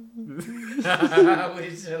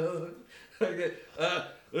should. Okay. I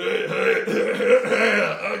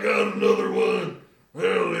got another one.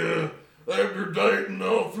 Hell yeah. After dating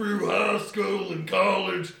all through high school and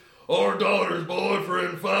college, our daughter's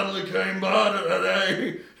boyfriend finally came by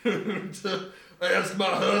today to ask my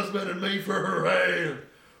husband and me for her hand.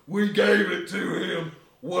 We gave it to him,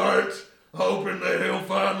 hoping that he'll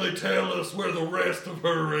finally tell us where the rest of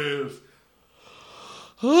her is.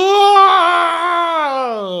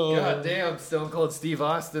 God damn, Stone Cold Steve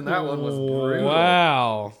Austin, that one was brutal.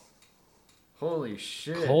 Wow. Holy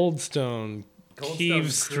shit. Cold Stone.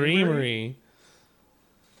 Keeve Streamery.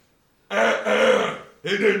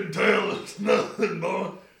 He didn't tell us nothing,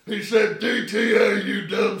 boy. He said, DTA, you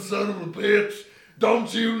dumb son of a bitch.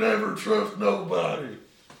 Don't you never trust nobody.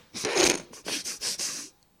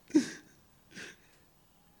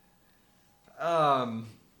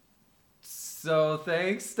 So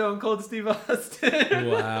thanks, Stone Cold Steve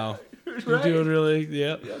Austin. Wow. Right? You're doing really,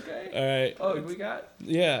 yep. You okay? All right. Oh, we got?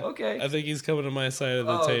 Yeah. Okay. I think he's coming to my side of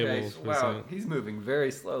the table. Okay. for Wow, some- he's moving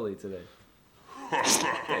very slowly today.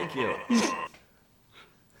 Thank you.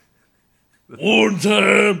 One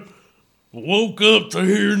time, woke up to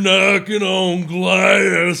hear knocking on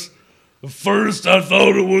glass. At first I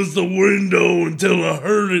thought it was the window until I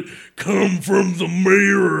heard it come from the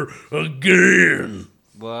mirror again.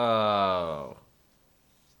 Whoa.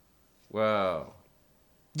 Whoa.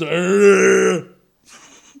 There.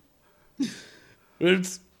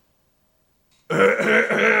 It's...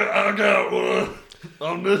 I got one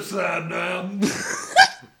on this side now.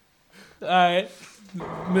 Alright,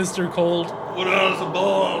 Mr. Cold. When I was a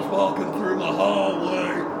boy, I was walking through my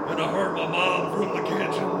hallway, and I heard my mom from the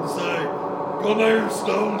kitchen say, "Come here,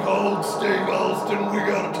 Stone Cold Steve Austin, we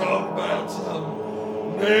gotta talk about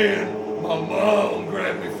something." Then my mom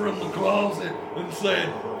grabbed me from the closet and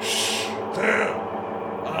said, "Shh, Tim,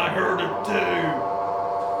 I heard it too."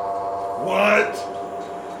 What?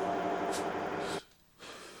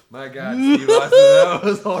 My God, Steve Austin, that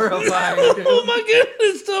was horrifying, dude. Oh my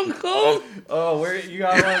goodness, Stone Cold! Oh, where you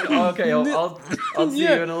got one? Oh, okay, I'll see you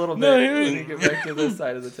in a little bit No, when you get back to this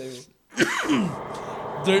side of the table.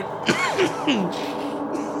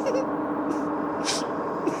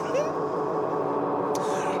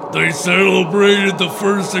 They celebrated the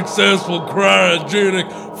first successful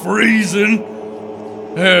cryogenic freezing.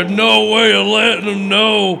 Had no way of letting him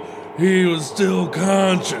know he was still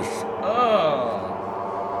conscious.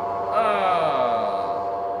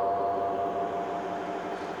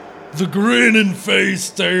 The grinning face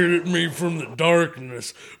stared at me from the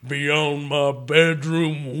darkness beyond my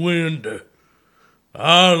bedroom window.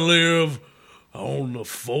 I live on the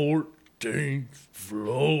 14th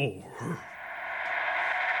floor.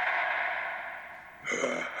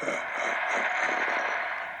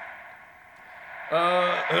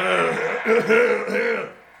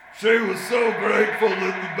 She was so grateful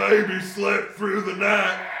that the baby slept through the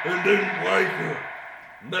night and didn't wake her.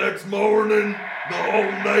 Next morning, the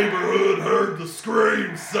whole neighborhood heard the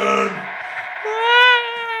scream, son.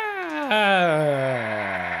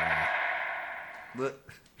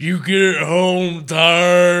 You get home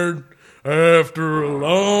tired after a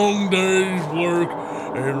long day's work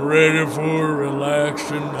and ready for a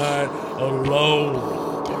relaxing night alone.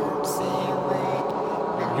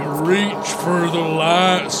 You reach for the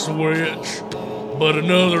light switch, but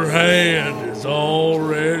another hand is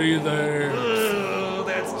already there. Oh,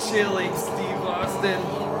 that's chilling, Steve Austin.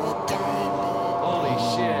 Holy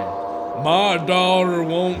shit. My daughter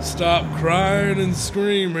won't stop crying and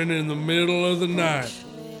screaming in the middle of the night.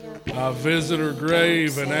 I visit her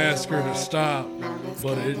grave and ask her to stop,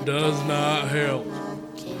 but it does not help.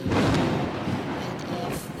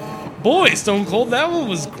 Boy, Stone Cold, that one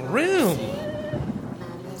was grim.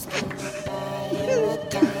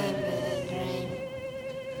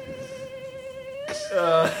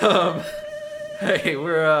 Hey,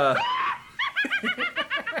 we're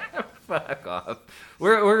fuck off.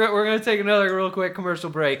 We're gonna take another real quick commercial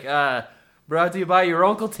break. Brought to you by your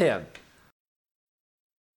Uncle Tim.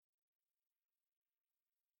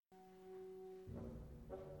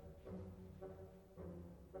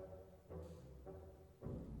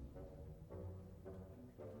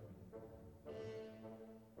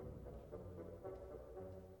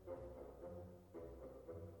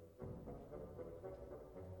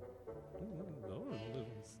 Door a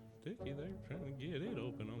little sticky there, trying to get it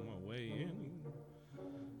open on my way in.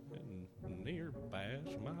 And near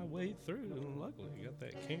bash my way through. And luckily, I got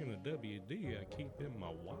that can of WD I keep in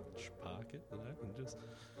my watch pocket that I can just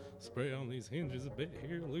spray on these hinges a bit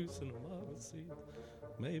here, loosen them up, and see.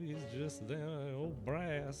 Maybe it's just that old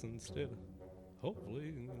brass instead of.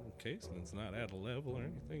 Hopefully, the casement's not out of level or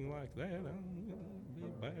anything like that. It'll be a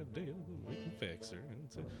bad deal, but we can fix her.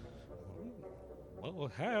 And so,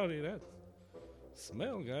 well, howdy, that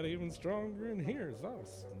smell got even stronger in here. Thought I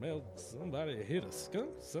smelled somebody hit a skunk,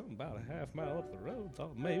 something about a half mile up the road.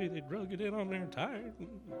 Thought maybe they drug it in on their tire.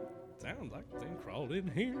 Sounds like they crawled in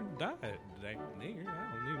here and died dang near.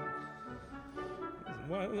 I don't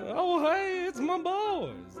even. Oh, hey, it's my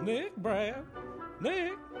boys, Nick, Brad.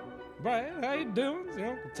 Nick, Brad, how you doing? It's your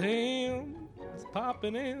Uncle Tim. Just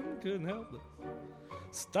popping in, couldn't help but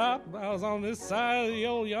stop. I was on this side of the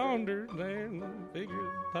old yonder there, and I figured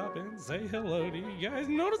I'd pop in and say hello to you guys.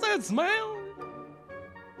 Notice that smell?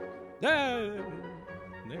 Never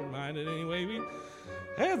mind it anyway. We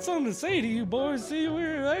had something to say to you boys. See, we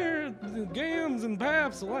were there at the Gams and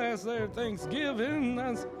Paps last there Thanksgiving.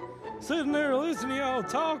 I was sitting there listening to y'all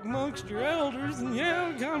talk amongst your elders, and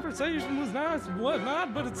yeah, the conversation was nice and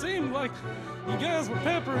whatnot, but it seemed like you guys were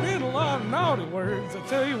peppering in a lot of naughty words. I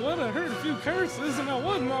tell you what, I heard a few curses, and I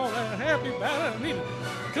wasn't all that happy about it. I needed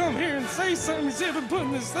to come here and say something. You see, I've been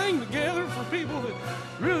putting this thing together for people that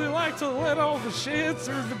really like to let all the shits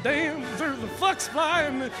or the dams or the fucks fly,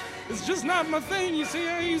 and it's just not my thing. You see,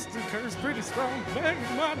 I used to curse pretty strong back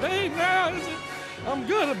in my day. Now, I'm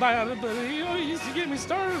good about it, but you know, it used to get me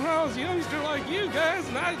started when I was a youngster like you guys,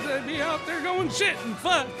 and I'd be out there going shit and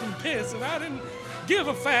fuck and piss, and I didn't give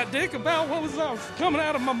a fat dick about what was coming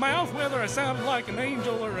out of my mouth, whether I sounded like an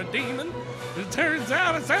angel or a demon. It turns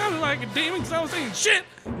out I sounded like a demon because I was saying shit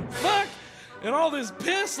and fuck and all this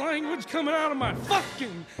piss language coming out of my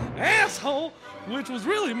fucking asshole, which was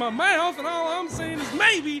really my mouth, and all I'm saying is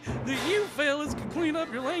maybe that you fellas could clean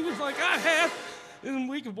up your language like I have, and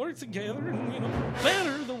we could work together and, you know,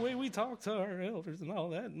 better the way we talk to our elders and all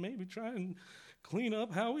that, and maybe try and clean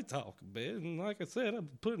up how we talk a bit. And like I said, I'm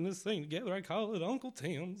putting this thing together. I call it Uncle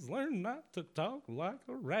Tim's Learn Not to Talk Like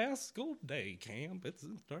a Rascal Day Camp. It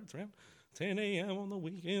starts around 10 a.m. on the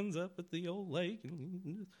weekends up at the old lake.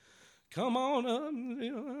 And come on up,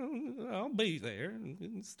 you know, I'll be there.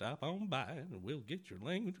 And stop on by, and we'll get your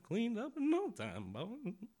language cleaned up in no time,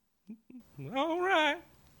 boy. All right.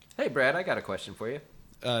 Hey, Brad, I got a question for you.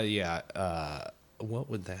 What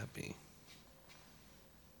would that be?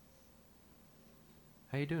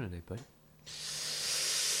 How you doing today, buddy?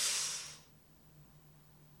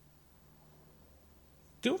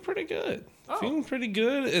 Doing pretty good. Oh. Feeling pretty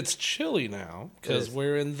good. It's chilly now because is.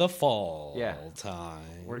 we're in the fall Yeah.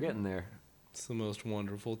 time. We're getting there. It's the most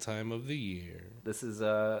wonderful time of the year. This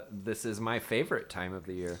is my favorite time of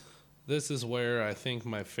the year. This is where I think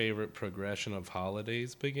my favorite progression of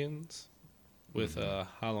holidays begins with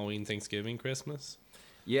Halloween, Thanksgiving, Christmas.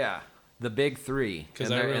 Yeah, the big three,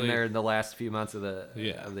 'Cause and I they're, really- and they're in the last few months of the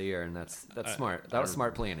Yeah. year, and that's smart. That was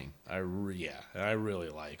smart planning. I really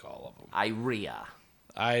like all of them. I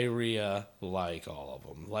like all of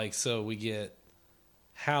them. Like, so we get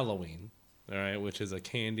Halloween, all right, which is a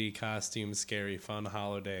candy, costume, scary, fun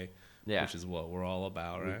holiday, Yeah. which is what we're all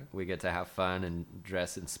about, right? We get to have fun and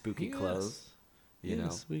dress in spooky clothes. You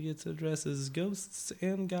know, we get to dress as ghosts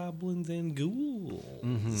and goblins and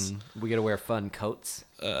ghouls. we get to wear fun coats.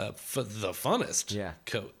 For the funnest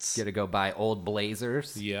coats. Get to go buy old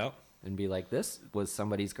blazers. Yeah. And be like, this was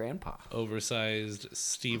somebody's grandpa. Oversized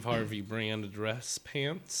Steve Harvey brand dress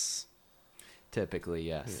pants. Typically,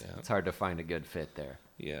 yes. Yeah. It's hard to find a good fit there.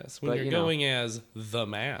 Yes. When But, you're you know. going as The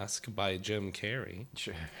Mask by Jim Carrey,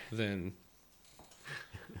 Sure. then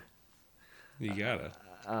you gotta.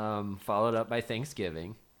 Followed up by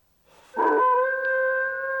Thanksgiving.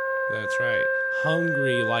 That's right.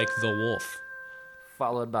 Hungry like the wolf.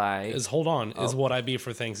 Followed by... Is what I be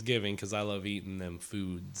for Thanksgiving because I love eating them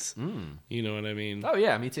foods. You know what I mean? Oh,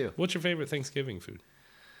 yeah, me too. What's your favorite Thanksgiving food?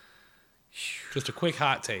 Just a quick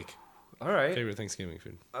hot take. All right. Favorite Thanksgiving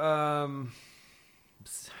food?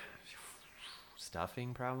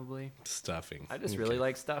 Stuffing, probably. Stuffing. I just really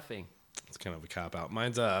like stuffing. It's kind of a cop out.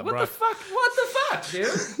 Mine's What the fuck? What the fuck,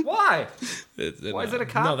 dude? Why? Why is it a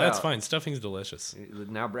cop No, that's out? fine. Stuffing's delicious.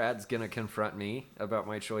 Now Brad's gonna confront me about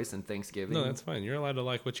my choice in Thanksgiving. No, that's fine. You're allowed to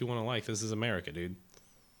like what you want to like. This is America, dude.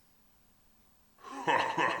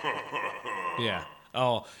 Yeah.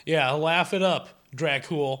 Oh, yeah. Laugh it up,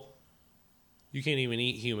 Dracul. You can't even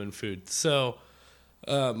eat human food. So,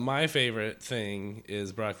 my favorite thing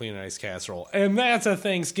is broccoli and rice casserole. And that's a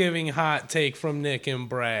Thanksgiving hot take from Nick and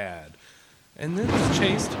Brad. And then it's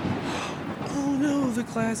chased. Oh no, the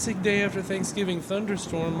classic day after Thanksgiving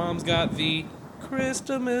thunderstorm. Mom's got the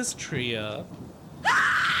Christmas tree up.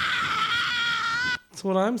 That's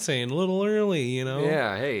what I'm saying. A little early, you know?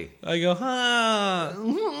 Yeah, hey. I go,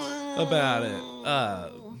 about it.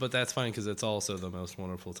 But that's fine because it's also the most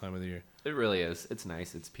wonderful time of the year. It really is. It's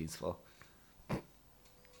nice. It's peaceful.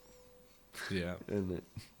 Yeah. Isn't it?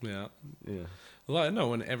 Yeah. Yeah. No,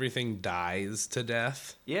 when everything dies to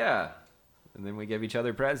death, Yeah. And then we give each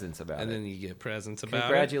other presents about and it. then you get presents about it.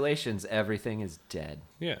 Congratulations, everything is dead.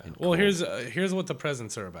 Yeah. and Well, cold. here's what the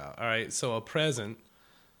presents are about. All right. So a present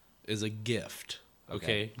is a gift.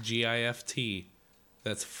 Okay. GIFT.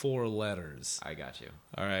 That's 4 letters. I got you.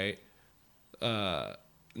 All right.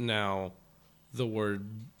 Now, the word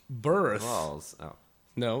birth. Balls. Oh.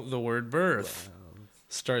 No, the word birth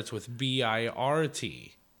starts with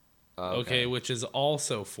BIRT. Okay, which is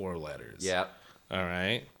also 4 letters. Yep. All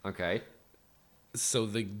right. Okay. So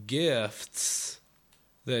the gifts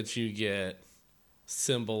that you get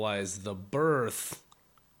symbolize the birth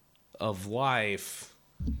of life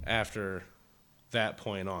after that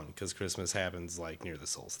point on, because Christmas happens like near the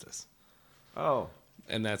solstice. Oh.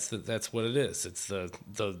 And that's what it is. It's the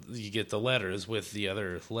you get the letters with the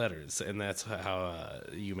other letters, and that's how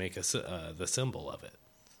you make the symbol of it.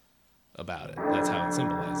 About it. That's how it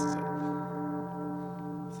symbolizes it.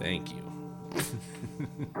 Thank you.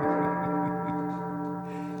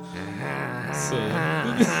 So,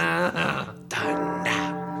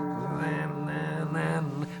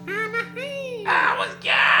 I was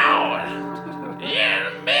going.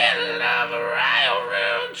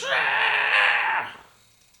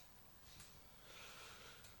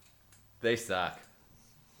 They suck.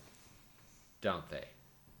 Don't they?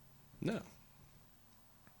 No.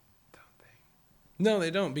 Don't they? No,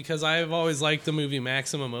 they don't, because I've always liked the movie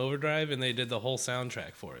Maximum Overdrive, and they did the whole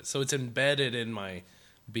soundtrack for it. So it's embedded in my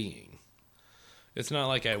being. It's not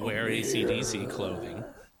like I wear AC/DC clothing.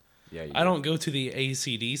 Yeah, you I don't go to the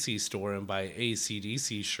AC/DC store and buy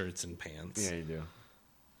AC/DC shirts and pants. Yeah, you do.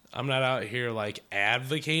 I'm not out here, like,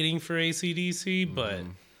 advocating for AC/DC, but,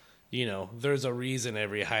 you know, there's a reason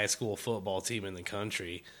every high school football team in the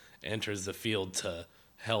country enters the field to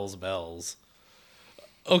Hell's Bells.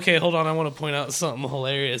 Okay, hold on. I want to point out something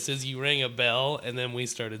hilarious. Is you rang a bell, and then we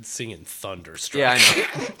started singing Thunderstruck. Yeah,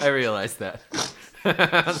 I know. I realized that.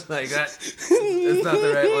 I was like, it's not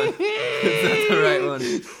the right one. It's not the right one.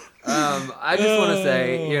 I just want to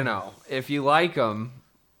say, you know, if you like them,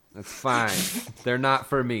 that's fine. They're not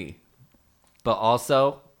for me. But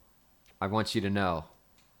also, I want you to know,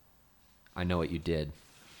 I know what you did.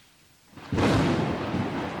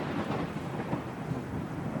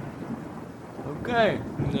 Okay.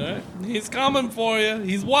 Alright, he's coming for you.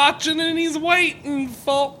 He's watching and he's waiting,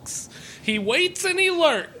 folks. He waits and he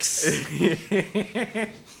lurks.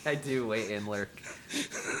 I do wait and lurk.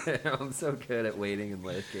 I'm so good at waiting and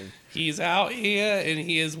lurking. He's out here and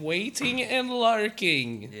he is waiting and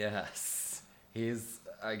lurking. Yes.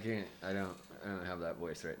 I don't have that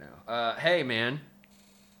voice right now. Hey man.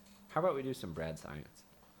 How about we do some Brad Science?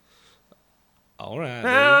 All right.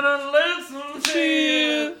 And listen to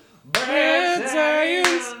you, Brad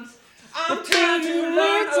Science. I'm trying to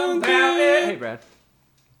learn about it. Hey Brad.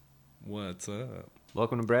 What's up?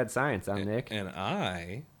 Welcome to Brad Science. I'm Nick. And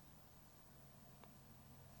I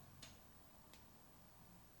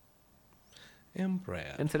am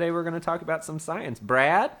Brad. And today we're going to talk about some science.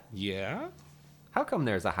 Brad, Yeah? how come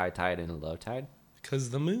there's a high tide and a low tide? Because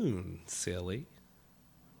the moon, silly.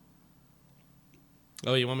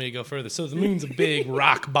 Oh, you want me to go further? So the moon's a big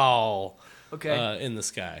rock ball in the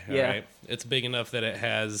sky. All Yeah. right? It's big enough that it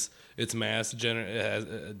has its mass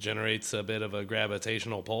generates a bit of a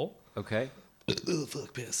gravitational pull. Okay. Ugh,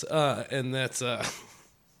 fuck piss. And that's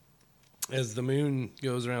as the moon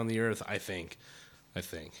goes around the Earth, I think,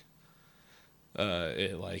 it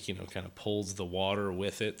like, you know, kind of pulls the water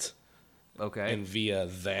with it, Okay. and via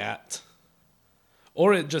that,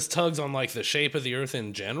 or it just tugs on like the shape of the Earth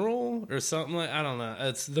in general, or something like, I don't know.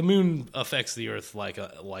 It's the moon affects the Earth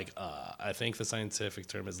I think the scientific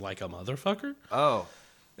term is like a motherfucker. Oh.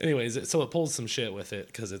 Anyways, so it pulls some shit with it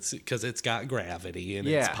because it's got gravity in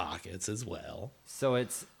its Yeah. pockets as well. So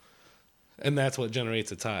it's And that's what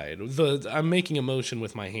generates a tide. I'm making a motion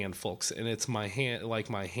with my hand, folks, and it's my hand, like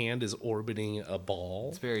my hand is orbiting a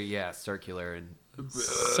ball. very, circular and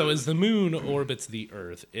So as the moon orbits the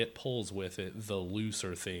Earth, it pulls with it the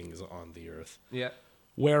looser things on the Earth, yeah.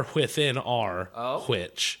 where within are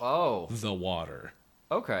which Oh. the water,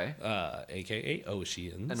 Okay. aka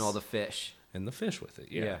oceans, And all the fish. and the fish with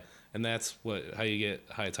it. Yeah, Yeah. and that's how you get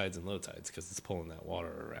high tides and low tides, because it's pulling that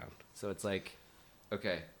water around. So it's like,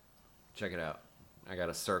 okay, check it out. I got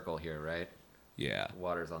a circle here, right? Yeah.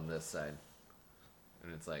 Water's on this side.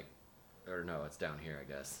 And it's like, or no, it's down here, I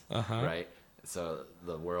guess. Uh-huh. Right? So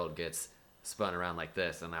the world gets spun around like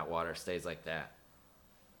this, and that water stays like that.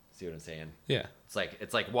 See what I'm saying? Yeah.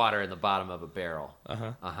 It's like water in the bottom of a barrel.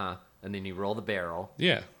 Uh-huh. And then you roll the barrel,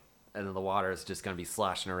 Yeah. and then the water is just gonna be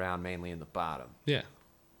sloshing around mainly in the bottom. Yeah.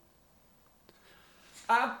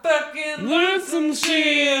 I fucking Learn some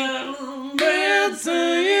shit. Bad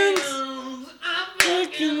science. I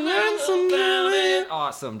fucking learn some about it.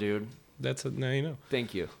 Awesome, dude. That's it. Now you know.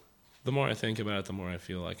 Thank you. The more I think about it, the more I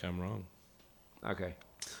feel like I'm wrong. Okay.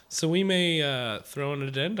 So we may throw an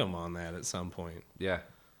addendum on that at some point. Yeah.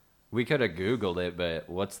 We could have Googled it, but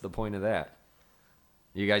what's the point of that?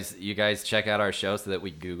 You guys check out our show so that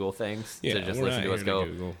we Google things Yeah, to just we're listen not to us here to go,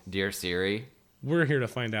 Google. Dear Siri. We're here to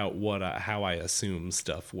find out how I assume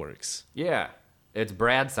stuff works. Yeah. It's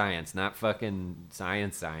Brad Science, not fucking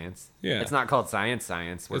science. Yeah. It's not called Science.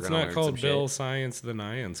 We're It's gonna not learn called some Bill shit. Science the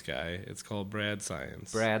Niance guy. It's called Brad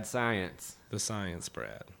Science. Brad Science. The Science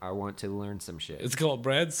Brad. I want to learn some shit. It's called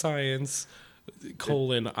Brad Science,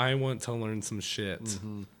 I want to learn some shit.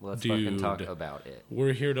 Let's dude. fucking talk about it.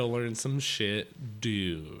 We're here to learn some shit,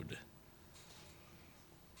 dude.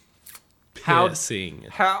 How- Pissing.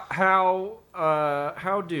 How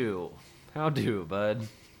do, bud?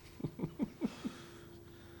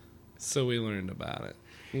 So we learned about it.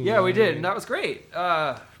 Yeah, we did, and that was great.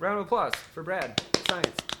 Round of applause for Brad.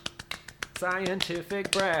 Science.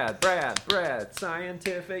 Scientific Brad.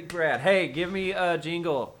 Scientific Brad. Hey, give me a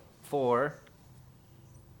jingle for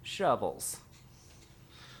shovels.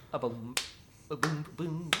 A boom, a boom, a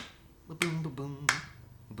boom, a boom, a boom.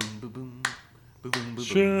 Boom, boom, boom. Boom, boom, boom,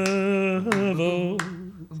 Shovel,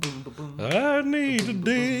 I need to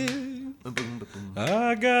dig. boom, boom, boom, boom.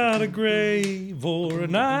 I got a grave or a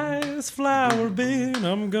nice flower bin.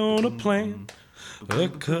 I'm gonna plant a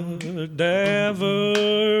cadaver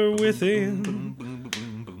within.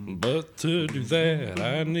 But to do that,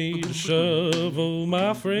 I need a shovel,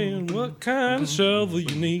 my friend. What kind of shovel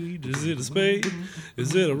you need? Is it a spade?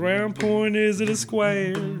 Is it a round point? Is it a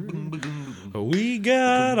square? We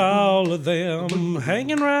got all of them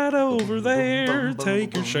hanging right over there.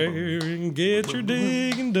 Take your share and get your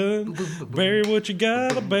digging done. Bury what you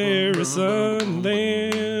gotta bury, son.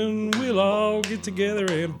 Then we'll all get together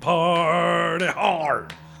and party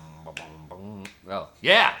hard. Oh,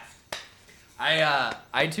 yeah.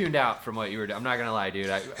 I tuned out from what you were doing. I'm not gonna lie, dude.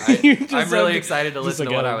 You just I'm really had to- excited to just listen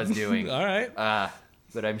to like what a- I was doing. All right.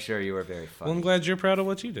 But I'm sure you were very Well, I'm funny. glad you're proud of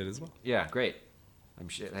what you did as well. Yeah, great. I'm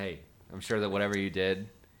sure that whatever you did,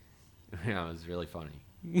 was really funny.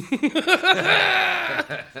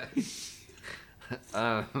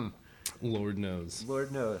 Lord knows.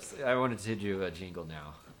 Lord knows. I wanted to do a jingle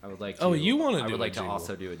now. I would like to. Oh, you wanna I do would a like to jingle.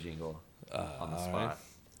 also do a jingle on the all spot. right.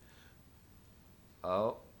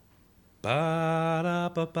 Oh,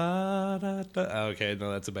 Ba-da-ba-ba-da-da. Okay,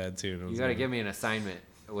 no, that's a bad tune. you gotta give me an assignment.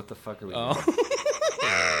 What the fuck are we Oh.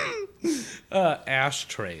 doing?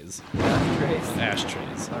 Ashtrays. Trace.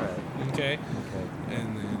 Ashtrays. All right. Okay. Okay.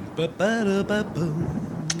 And then.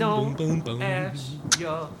 Ba-ba-da-ba-boom. Don't Boom, boom, boom. ash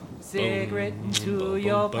your cigarette into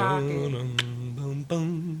your pocket. Boom,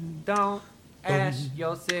 boom. Don't ash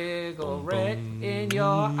your cigarette in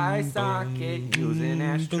your eye socket. Use an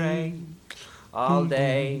ashtray all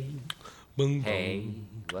day. Boom, Hey,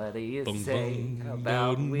 what do you Boom, say boom.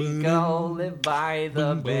 about Boom, we boom. go live by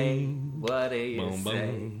the Boom, bay? boom. What do you boom,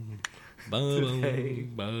 say? boom, Today?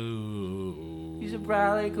 boom. You should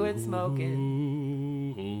probably quit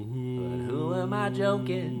smoking. But who am I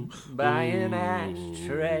joking? Buy an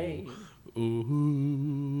ashtray.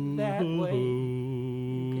 That way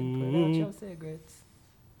you can put out your cigarettes.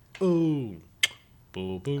 Ooh.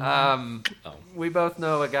 Boom, boom. Oh. We both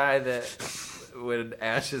know a guy that would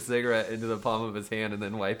ash a cigarette into the palm of his hand and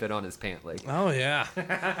then wipe it on his pant leg. Oh, yeah.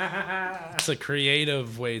 It's a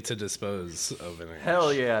creative way to dispose of an ash.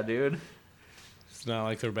 Hell yeah, dude. It's not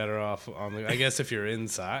like they're better off on the. I guess if you're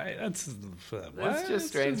inside, that's. That's just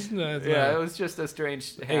strange. It's Yeah, not it was just a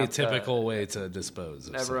strange, atypical way to dispose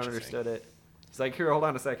of. Never such a understood it. It's like, here, hold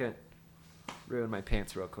on a second. Ruin my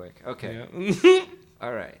pants real quick. thing. Okay. Yeah.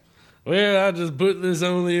 All right. Well, I just put this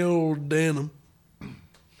on the old denim.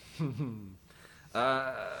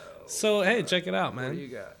 So hey, check it out, What man. do you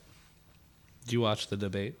got? Did you watch the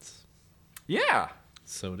debates? Yeah.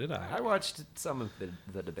 So did I I. watched some of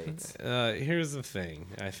the debates. Here's the thing.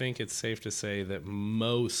 I think it's safe to say that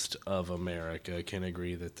most of America can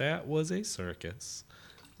agree that that was a circus.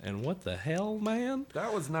 And what the hell, man?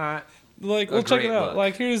 That was not. Like, A well, check it great out. look.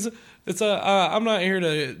 Like, it's a. I'm not here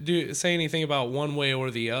to say anything about one way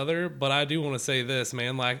or the other, but I do want to say this,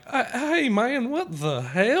 man. Like, hey, man, what the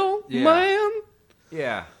hell, Yeah. man?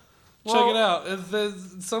 Yeah. Check it out.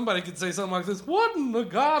 If somebody could say something like this, what in the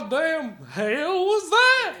goddamn hell was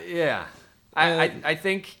that? Yeah. I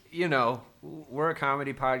think, we're a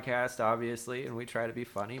comedy podcast, obviously, and we try to be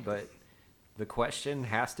funny, but the question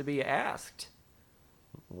has to be asked.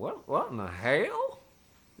 What in the hell?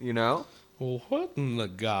 Well, what in the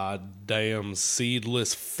goddamn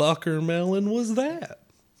seedless fucker melon was that?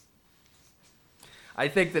 I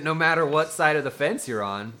think that no matter what side of the fence you're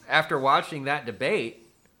on, after watching that debate,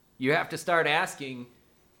 you have to start asking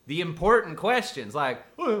the important questions like,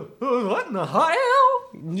 what in the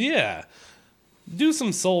hell? Yeah. Do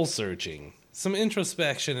some soul searching, some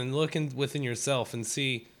introspection, and look within yourself and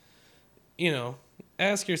see,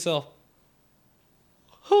 ask yourself,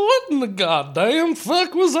 what in the goddamn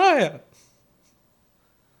fuck was that?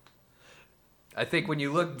 I think when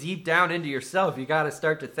you look deep down into yourself, you got to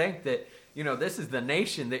start to think that, this is the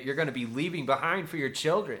nation that you're going to be leaving behind for your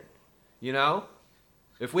children.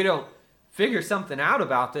 If we don't figure something out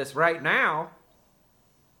about this right now,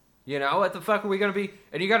 what the fuck are we going to be?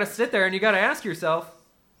 And you got to sit there and you got to ask yourself,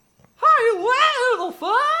 hey, what the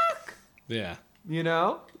fuck? Yeah.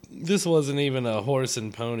 This wasn't even a horse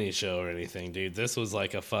and pony show or anything, dude. This was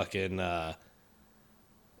like a fucking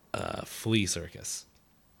flea circus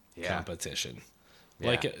competition. Yeah.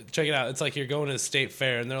 Like, check it out. It's like you're going to a state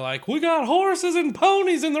fair and they're like, we got horses and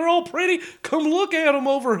ponies and they're all pretty. Come look at them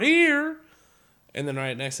over here. And then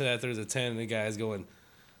right next to that, there's a tent and the guy's going,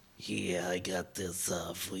 yeah, I got this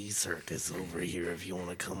flea circus over here if you want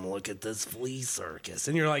to come look at this flea circus.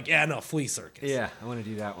 And you're like, yeah, no, flea circus. Yeah, I want to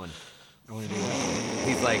do that one. I want to do that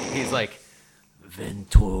one. He's like,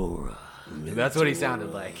 Ventura. That's what he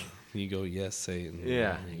sounded like. You go, yes, Satan.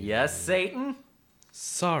 Yeah. Yes, Satan?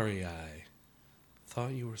 Sorry, I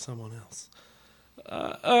thought you were someone else.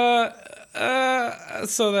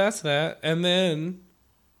 So that's that. And then,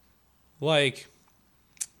 like,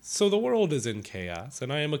 so the world is in chaos,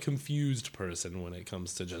 and I am a confused person when it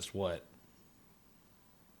comes to just what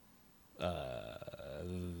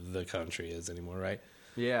the country is anymore, right?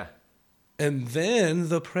 Yeah. And then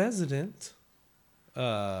the president,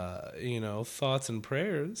 thoughts and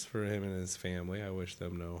prayers for him and his family. I wish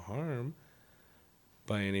them no harm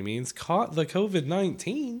by any means. Caught the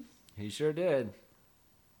COVID-19. He sure did.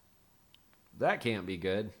 That can't be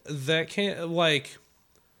good. That can't, like,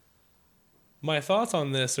 my thoughts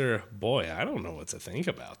on this are, boy, I don't know what to think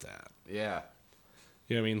about that. Yeah.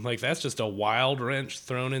 You know what I mean? Like, that's just a wild wrench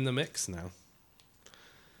thrown in the mix now.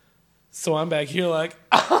 So I'm back here like,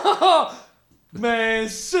 oh, man,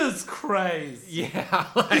 it's just crazy. Yeah,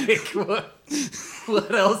 like,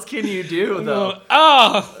 what else can you do, though?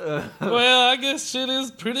 Well, I guess shit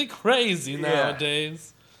is pretty crazy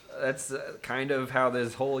nowadays. That's kind of how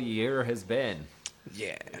this whole year has been.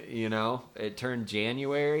 Yeah. You know, it turned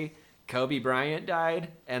January, Kobe Bryant died,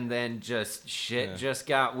 and then shit just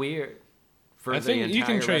got weird. For I think you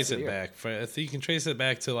can trace it year. back. You can trace it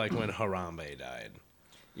back to like when Harambe died.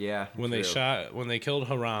 Yeah. When they killed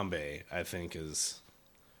Harambe, I think is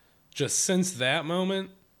just since that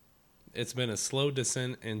moment, it's been a slow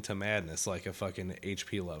descent into madness, like a fucking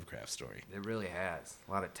H.P. Lovecraft story. It really has.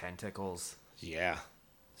 A lot of tentacles. Yeah.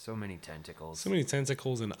 So many tentacles. So many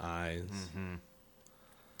tentacles and eyes. Mm-hmm.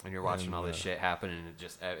 And you're watching all this shit happen, and it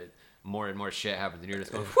just more and more shit happens, and you're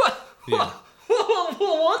just going, what? Yeah.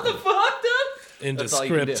 What the fuck, dude?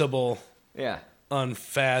 Indescriptible. Yeah.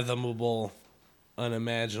 Unfathomable,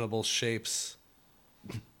 unimaginable shapes,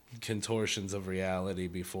 contortions of reality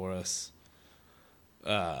before us.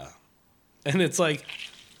 And it's like,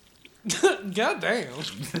 goddamn.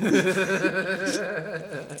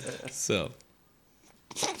 So.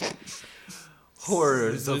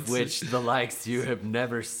 Horrors of which the likes you have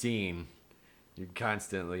never seen. You're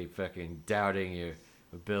constantly fucking doubting your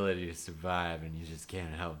ability to survive, and you just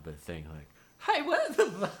can't help but think like, hey, what the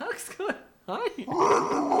fuck's going on here?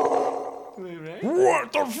 Right?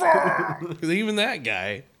 What the fuck? Even that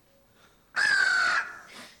guy.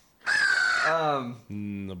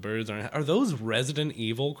 The birds aren't. Are those Resident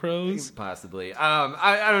Evil crows? Possibly.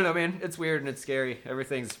 I don't know, man. It's weird and it's scary.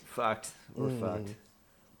 Everything's fucked. We're fucked.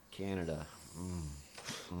 Canada.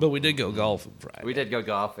 But we did go golfing Friday. We did go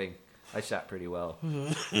golfing. I shot pretty well.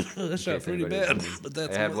 I shot pretty bad. But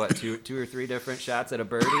that's I had two or three different shots at a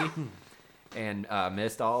birdie, and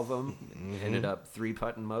missed all of them. Ended up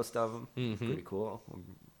 3-putting most of them. Pretty cool.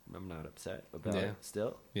 I'm not upset about it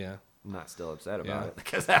still. Yeah. I'm not still upset about it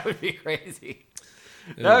because that would be crazy.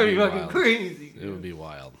 It That would be wild. fucking crazy. It would be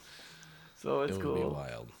wild. So it's It cool. would be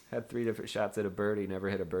wild. Had 3 different shots at a birdie. Never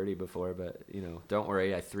hit a birdie before, but don't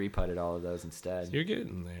worry. I 3-putted all of those instead. You're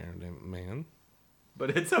getting there, man.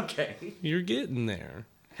 But it's okay. You're getting there.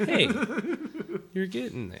 Hey, you're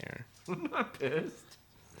getting there. I'm not pissed.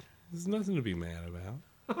 There's nothing to be mad about.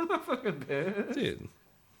 I'm not fucking pissed. Dude.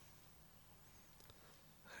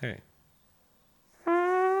 Hey.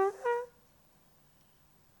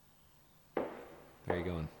 Where are you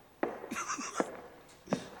going?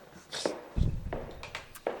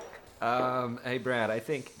 Hey, Brad, I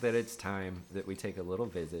think that it's time that we take a little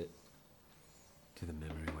visit to the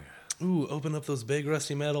memory warehouse. Ooh, open up those big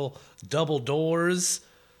rusty metal double doors.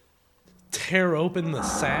 Tear open the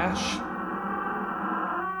sash.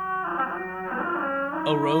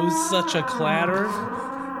 Arose such a clatter.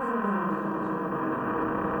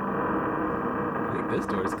 I think this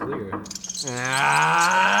door's clear.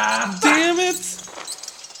 Damn it!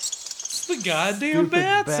 It's the goddamn Stupid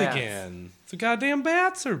bats bats. again. The goddamn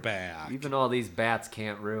bats are back. Even all these bats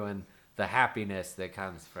can't ruin the happiness that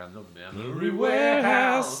comes from the memory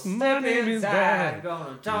warehouse. warehouse. My name is Brad.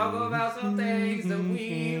 Gonna talk about some things that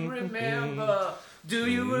we remember. Do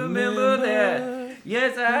you remember that?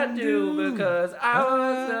 Yes, I do, because I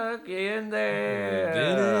was stuck in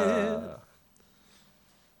there.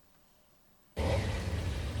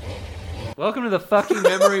 Welcome to the fucking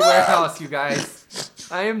memory warehouse, you guys.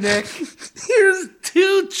 I am Nick. Here's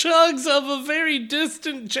 2 chugs of a very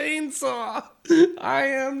distant chainsaw. I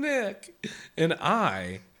am Nick. And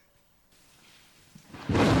I...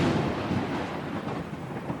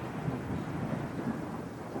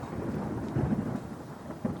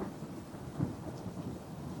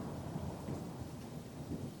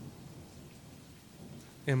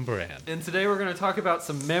 am Brad. And today we're going to talk about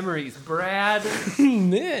some memories. Brad.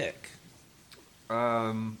 Nick.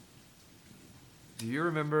 Do you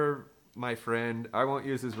remember my friend? I won't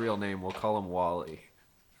use his real name. We'll call him Wally.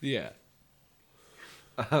 Yeah.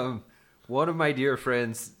 One of my dear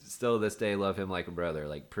friends, still to this day, love him like a brother.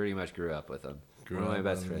 Like, pretty much grew up with him. One of my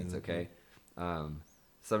best friends, okay?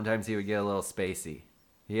 Sometimes he would get a little spacey.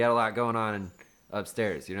 He had a lot going on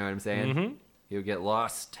upstairs, you know what I'm saying? Mm-hmm. He would get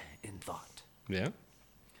lost in thought. Yeah.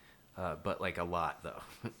 But, like, a lot, though.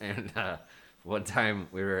 And one time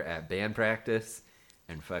we were at band practice,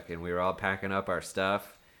 and fucking we were all packing up our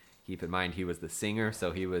stuff. Keep in mind, he was the singer,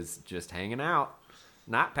 so he was just hanging out.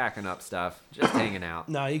 Not packing up stuff, just hanging out.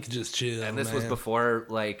 No, you could just chill. And this was before,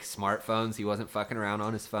 like, smartphones. He wasn't fucking around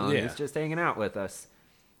on his phone. He was just hanging out with us,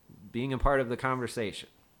 being a part of the conversation.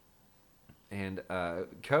 And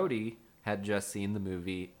Cody had just seen the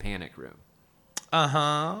movie Panic Room.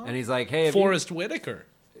 Uh-huh. And he's like, hey... Forrest Whitaker.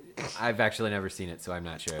 I've actually never seen it, so I'm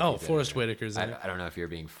not sure. Oh, Forrest Whitaker's in it. I don't know if you're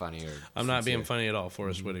being funny or... I'm not being funny at all.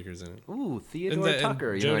 Forrest Whitaker's in it. Ooh, Theodore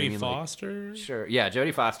Tucker. You know what I Jodie mean? Foster? Like, sure. Yeah,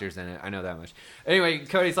 Jodie Foster's in it. I know that much. Anyway,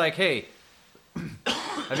 Cody's like, hey,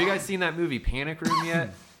 have you guys seen that movie Panic Room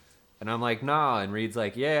yet? And I'm like, nah. And Reed's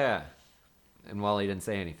like, yeah. And Wally didn't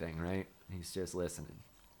say anything, right? He's just listening.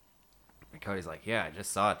 And Cody's like, yeah, I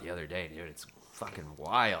just saw it the other day, dude. It's fucking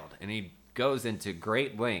wild. And he goes into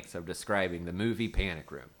great lengths of describing the movie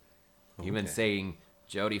Panic Room. Even saying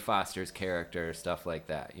Jodie Foster's character, stuff like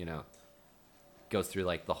that, you know. Goes through,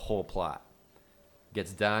 like, the whole plot.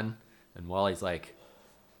 Gets done, and Wally's like,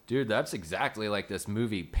 dude, that's exactly like this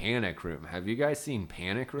movie Panic Room. Have you guys seen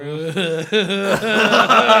Panic Room?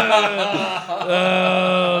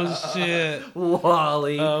 Oh, shit.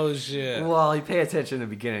 Wally. Oh, shit. Wally, pay attention to the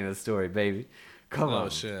beginning of the story, baby. Come on. Oh,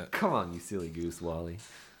 shit. Come on, you silly goose, Wally.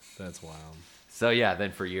 That's wild. So, yeah,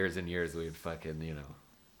 then for years and years, we would fucking, you know,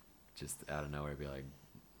 just out of nowhere be like,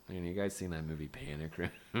 man, you guys seen that movie Panic Room?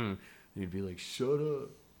 And you'd be like, shut up.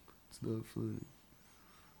 It's not funny.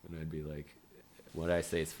 And I'd be like, what I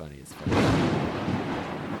say is funny is funny.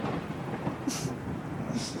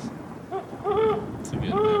 It's a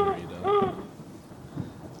good memory, though.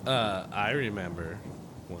 I remember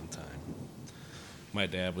one time my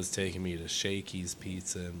dad was taking me to Shakey's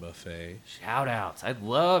Pizza and Buffet. Shout outs. I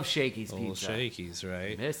love Shakey's Old Pizza. Shakey's,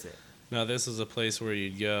 right? Miss it. Now, this is a place where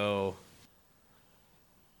you'd go...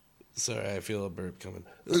 Sorry, I feel a burp coming.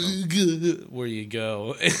 Where you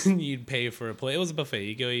go and you'd pay for a plate. It was a buffet.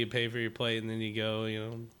 You go, you pay for your plate, and then you go, you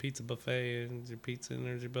know, pizza buffet, and your pizza, and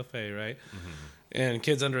there's your buffet, right? Mm-hmm. And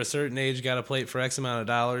kids under a certain age got a plate for X amount of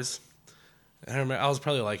dollars. I remember I was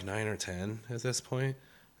probably like 9 or 10 at this point.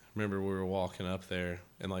 I remember we were walking up there,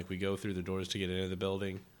 and like we go through the doors to get into the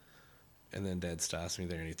building, and then Dad stops me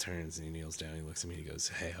there, and he turns and he kneels down. He looks at me, and he goes,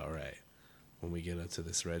 "Hey, all right, when we get up to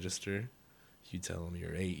this register, you tell him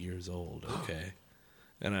you're 8 years old, okay?"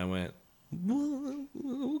 And I went, "Well,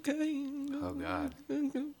 okay." Oh, God.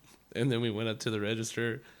 And then we went up to the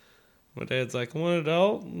register. My dad's like, "One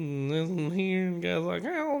adult, and this one here." And the guy's like,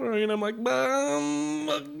 "How old are you?" And I'm like, "I'm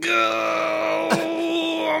a girl.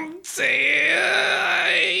 I'm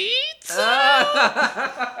 10."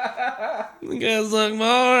 The guy's like, "All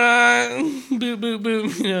right." Boop, boop,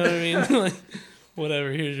 boop. You know what I mean? Like,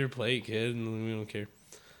 whatever, here's your plate, kid. And we don't care.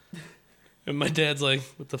 And my dad's like,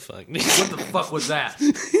 "What the fuck?" What the fuck was that?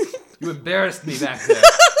 You embarrassed me back there.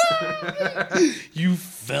 You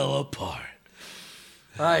fell apart.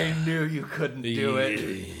 I knew you couldn't do it.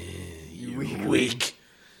 You weak. weak.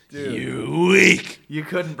 Dude. You weak. You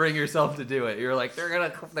couldn't bring yourself to do it. You're like, they're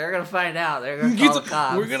gonna find out. They're gonna call the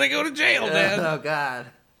cops. We're gonna go to jail, Dad. Oh, God.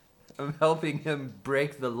 I'm helping him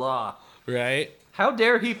break the law. Right? How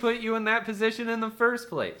dare he put you in that position in the first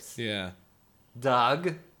place? Yeah.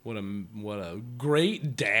 Doug. What a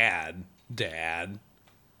great dad. Dad.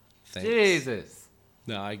 Thanks. Jesus.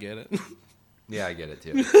 No, I get it. Yeah, I get it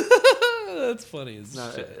too. That's funny as No,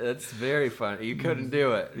 shit. it's very funny. You couldn't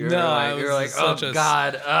do it. You're No, I like, was oh such a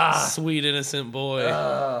God. Sweet innocent boy.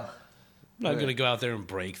 I'm not Right. gonna go out there and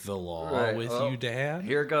break the law Right, with well, you, Dad.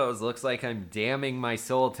 Here goes. Looks like I'm damning my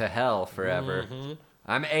soul to hell forever. Mm-hmm.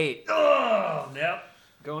 I'm 8. Oh, yep.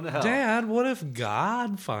 Going to hell. Dad, what if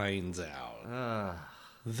God finds out?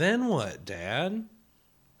 Then what, Dad?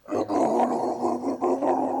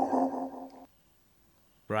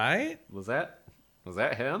 Right? Was that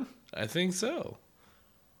him? I think so.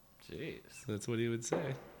 Jeez. That's what he would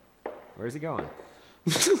say. Where's he going?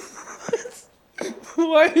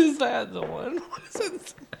 Why is that the one? What is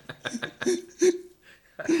it?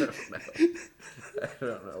 I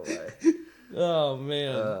don't know why. Oh,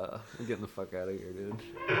 man. I'm getting the fuck out of here, dude.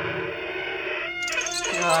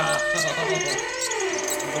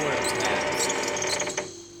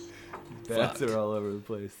 Bats are all over the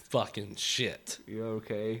place. Fucking shit. You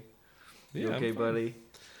okay? You Yeah, okay, I'm fine. buddy?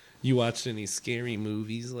 You watched any scary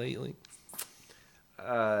movies lately?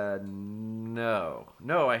 No,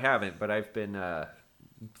 I haven't. But I've been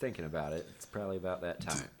thinking about it. It's probably about that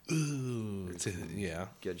time. Ooh, yeah.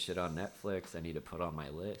 Good shit on Netflix. I need to put on my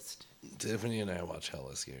list. Tiffany and I watch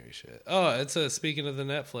hella scary shit. Oh, it's speaking of the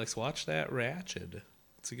Netflix, watch that Ratched.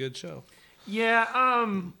 It's a good show. Yeah.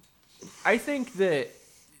 I think that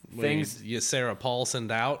things You Sarah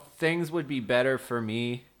Paulsoned out. things would be better for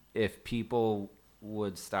me if people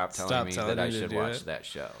would stop telling me that I you to should do watch it. that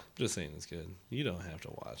show. Just saying it's good. You don't have to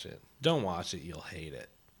watch it. Don't watch it. You'll hate it.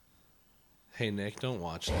 Hey, Nick, don't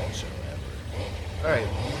watch that show ever. All right,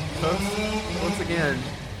 folks. Once again,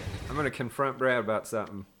 I'm going to confront Brad about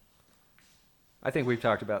something. I think we've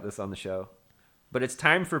talked about this on the show, but it's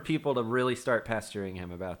time for people to really start pestering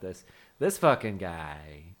him about this. This fucking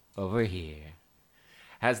guy over here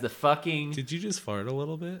has the fucking. Did you just fart a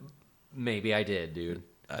little bit? Maybe I did, dude.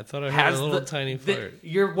 I thought I heard Has a little tiny fart.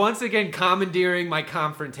 You're once again commandeering my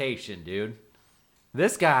confrontation, dude.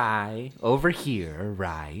 This guy over here,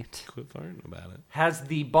 right, Quit farting about it. has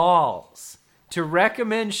the balls to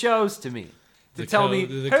recommend shows to me. To The tell co- me,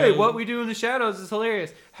 the hey, co- What We Do in the Shadows is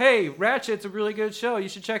hilarious. Hey, Ratchet's a really good show. You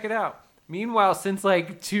should check it out. Meanwhile, since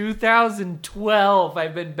like 2012,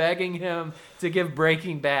 I've been begging him to give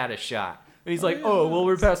Breaking Bad a shot. And he's like, oh, well,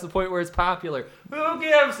 we're past the point where it's popular. Who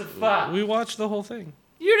gives a fuck? We watched the whole thing.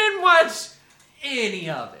 You didn't watch any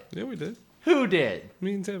of it. Yeah, we did. Who did?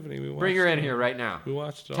 Me and Tiffany, we watched Bring her in it. here right now. We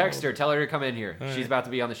watched it all. Text her. Tell her to come in here. All She's right. about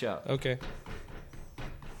to be on the show. Okay.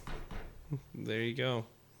 There you go.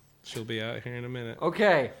 She'll be out here in a minute.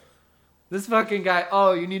 Okay. This fucking guy.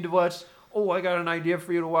 Oh, you need to watch. Oh, I got an idea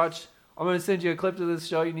for you to watch. I'm going to send you a clip to this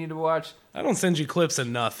show you need to watch. I don't send you clips of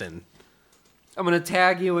nothing. I'm going to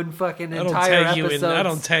tag you in fucking I don't entire tag you episodes. in. I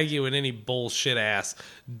don't tag you in any bullshit ass.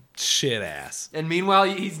 And meanwhile,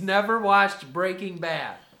 he's never watched Breaking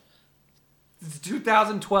Bad. It's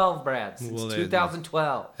 2012, Brad. It's Well, they-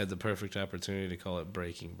 2012. Had the perfect opportunity to call it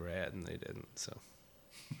Breaking Brad, and they didn't. So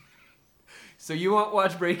So you won't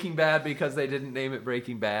watch Breaking Bad because they didn't name it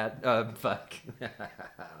Breaking Bad? Fuck.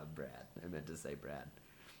 Brad. I meant to say Brad.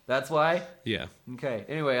 That's why? yeah. Okay.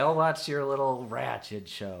 Anyway, I'll watch your little Ratched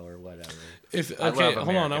show or whatever. If I okay, love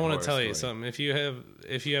hold on. I American want Horror to tell you Story. something.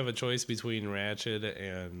 If you have a choice between Ratched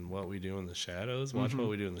and What We Do in the Shadows, watch What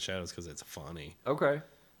We Do in the Shadows because it's funny. Okay.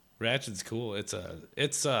 Ratchet's cool. It's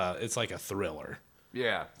like a thriller.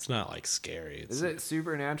 Yeah. It's not like scary. It's, Is it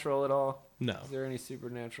supernatural at all? No. Is there any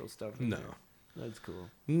supernatural stuff in No. there? That's cool.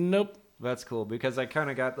 Nope. That's cool because I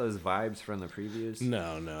kind of got those vibes from the previews.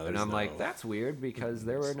 No. And there's I'm no- like, that's weird because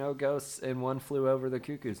there were no ghosts and one flew over the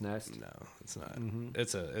cuckoo's nest. No, it's not. Mm-hmm.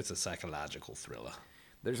 It's a psychological thriller.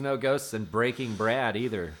 There's no ghosts in Breaking Brad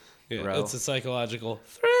either. Yeah, bro. it's a psychological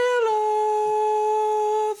thriller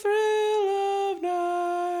of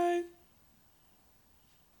night.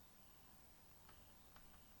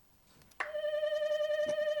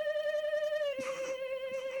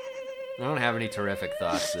 I don't have any terrific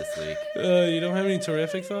thoughts this week. You don't have any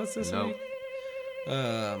terrific thoughts this Nope. week?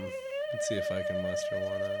 Let's see if I can muster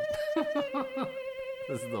one up.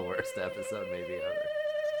 This is the worst episode maybe ever.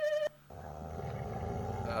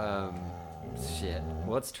 Shit.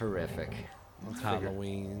 What's terrific?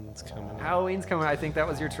 Halloween's coming. Halloween's coming. I think that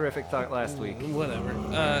was your terrific thought last week. Whatever.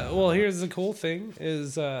 Well, here's the cool thing: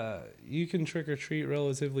 is you can trick or treat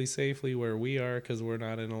relatively safely where we are because we're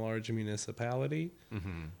not in a large municipality,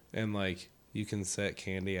 and like you can set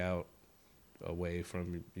candy out away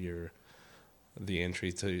from the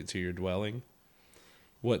entry to your dwelling.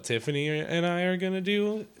 What Tiffany and I are gonna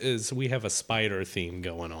do is we have a spider theme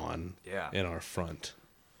going on in our front.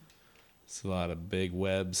 It's a lot of big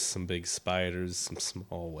webs, some big spiders, some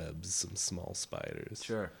small webs, some small spiders.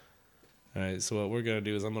 Sure. All right, so what we're going to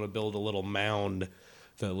do is I'm going to build a little mound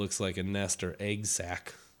that looks like a nest or egg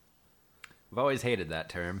sack. I've always hated that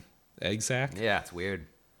term. Egg sack? Yeah, it's weird.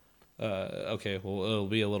 Okay, well, it'll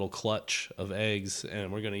be a little clutch of eggs,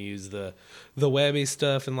 and we're going to use the webby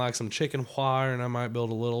stuff and like some chicken wire, and I might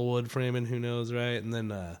build a little wood framing, who knows, right? And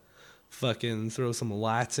then fucking throw some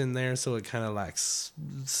lights in there so it kind of like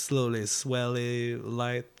slowly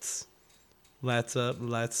lights up,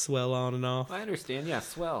 lights swell on and off. I understand. Yeah,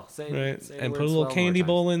 swell. Say Right, say the and word put a little swell candy more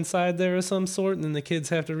bowl inside there of some sort, and then the kids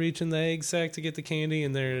have to reach in the egg sack to get the candy,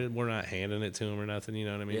 and we're not handing it to them or nothing. You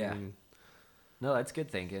know what I mean? Yeah. No, that's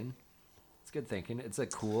good thinking. It's good thinking. It's a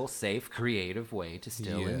cool, safe, creative way to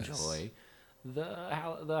still Yes. enjoy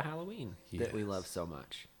the Halloween that we Yes. love so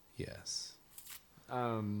much. Yes.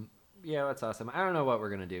 Yeah, that's awesome. I don't know what we're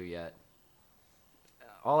gonna do yet.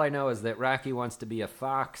 All I know is that Rocky wants to be a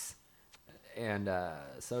fox, and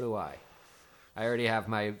so do I. I already have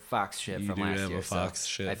my fox shit You from do last have year. a fox so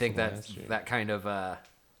shit I think from that last year. that kind of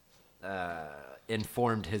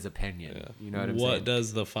informed his opinion. Yeah. You know what I'm What saying?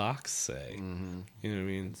 does the fox say? Mm-hmm. You know what I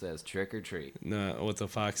mean? It says trick or treat. No, what the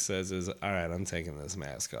fox says is, all right, I'm taking this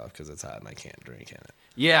mask off because it's hot and I can't drink in it.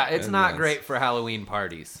 Yeah, it's And not that's- great for Halloween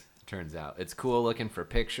parties. Turns out it's cool looking for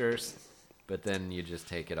pictures, but then you just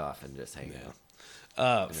take it off and just hang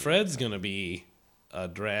out. Fred's going to be a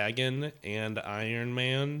dragon and Iron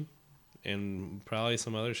Man and probably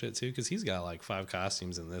some other shit too because he's got like 5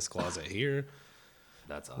 costumes in this closet here.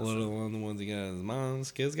 That's Let awesome. alone the ones he got in his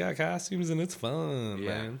mom's. Kids got costumes and it's fun, Yeah.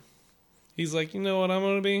 man. He's like, you know what I'm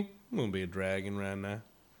going to be? I'm going to be a dragon right now.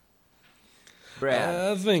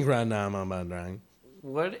 Brad, I think right now I'm about a dragon.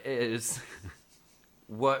 what is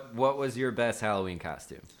what was your best Halloween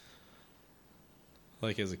costume?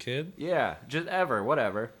 Like as a kid? Yeah, just ever,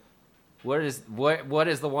 whatever. What is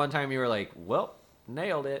the one time you were like, well,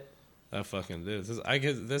 nailed it? I fucking did.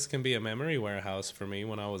 This can be a memory warehouse for me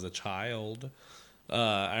when I was a child.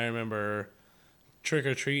 I remember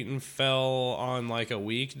trick-or-treating fell on like a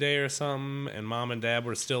weekday or something, and Mom and Dad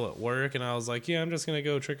were still at work, and I was like, yeah, I'm just going to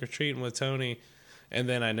go trick-or-treating with Tony. And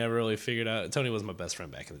then I never really figured out. Tony was my best friend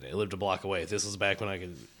back in the day. I lived a block away. This was back when I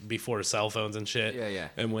could, before cell phones and shit. Yeah, yeah.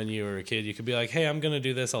 And when you were a kid, you could be like, hey, I'm going to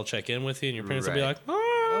do this. I'll check in with you. And your parents would be Right. like, oh,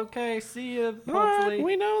 Okay, see you. all right, Hopefully,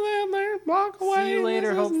 we know them. They're a block away. you later,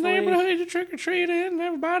 This is hopefully. the neighborhood you trick or treat in.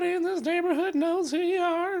 Everybody in this neighborhood knows who you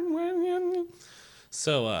are. And when you...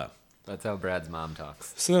 So, that's how Brad's mom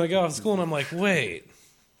talks. so then I got off school and I'm like, wait,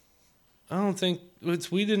 I don't think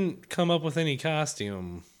we didn't come up with any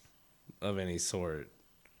costume of any sort.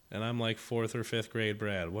 And I'm like 4th or 5th grade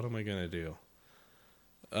Brad. What am I gonna do?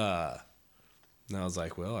 And I was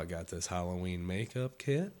like, well, I got this Halloween makeup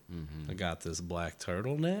kit. Mm-hmm. I got this black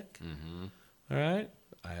turtleneck. Mm-hmm. All right.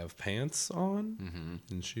 I have pants on Mm-hmm.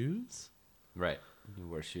 and shoes. Right. You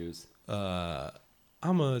wear shoes.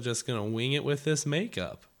 I'm just gonna wing it with this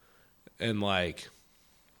makeup, and like,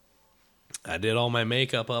 I did all my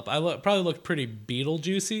makeup up. I probably looked pretty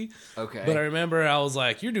Beetlejuicy. Okay. But I remember I was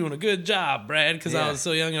like, "You're doing a good job, Brad," because I Yeah. was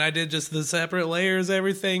so young, and I did just the separate layers,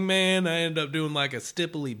 everything. Man, I ended up doing like a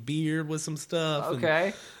stipply beard with some stuff.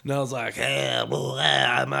 Okay. And I was like, "Hey, boy,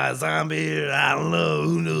 I'm a zombie. I don't know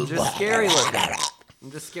who knows." Just scary looking. I'm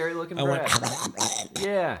just scary looking I went, Brad.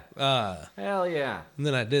 Yeah. Hell yeah. and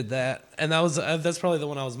then I did that, and that was that's probably the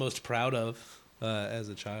one I was most proud of as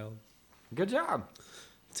a child. Good job.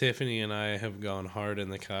 Tiffany and I have gone hard in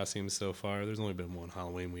the costumes so far. There's only been one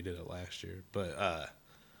Halloween. We did it last year. But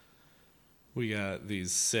we got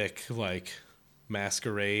these sick, like,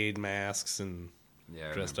 masquerade masks and Yeah.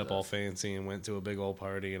 I dressed remember up all those. fancy and went to a big old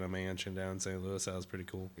party in a mansion down in St. Louis. That was pretty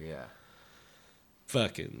cool. Yeah.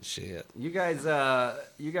 Fucking shit. You guys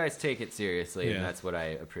take it seriously, Yeah. and that's what I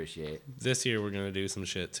appreciate. This year we're going to do some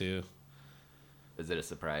shit, too. Is it a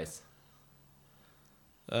surprise?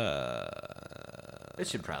 It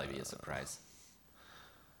should probably be a surprise.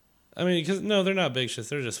 I mean, because, no, they're not big shits.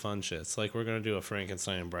 They're just fun shits. Like, we're going to do a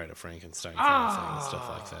Frankenstein and Bride of Frankenstein kind of thing and stuff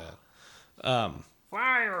like that.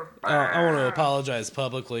 Fire! I want to apologize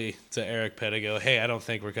publicly to Eric Pettigo. Hey, I don't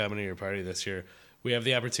think we're coming to your party this year. We have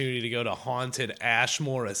the opportunity to go to haunted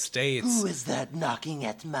Ashmore Estates Who is that knocking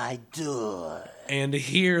at my door? and to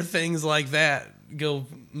hear things like that. Go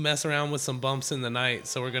mess around with some bumps in the night.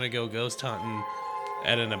 So we're going to go ghost hunting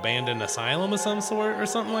at an abandoned asylum of some sort or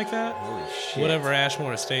something like that. Holy shit! Whatever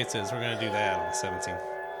Ashmore Estates is, we're going to do that on the 17th.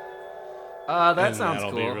 That And sounds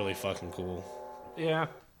that'll cool. be really fucking cool. Yeah.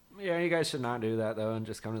 Yeah, you guys should not do that though, and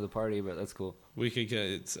just come to the party. But that's cool. We could get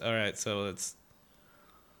it's all right. So it's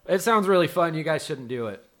It sounds really fun. You guys shouldn't do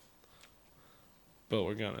it. but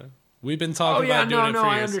we're gonna. We've been talking Oh yeah, about doing it no, for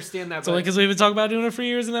I years. understand that. So, but because we've been talking about doing it for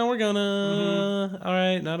years, and now we're gonna. All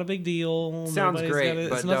right, not a big deal. Sounds Nobody's great, gotta-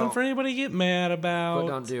 but it's nothing don't. for anybody to get mad about. but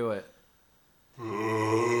don't do it.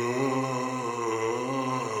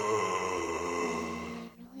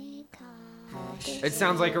 It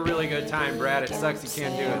sounds like a really good time, Brad. It sucks you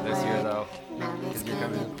can't do it this year though, because you're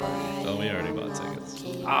coming to the party. Oh, we already bought tickets.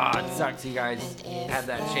 It sucks you guys had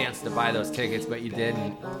that chance to buy those tickets, but you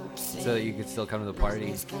didn't, so that you could still come to the party.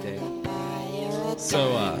 Dick.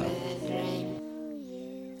 So,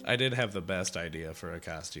 I did have the best idea for a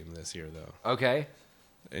costume this year, though, Okay,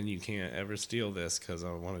 and you can't ever steal this because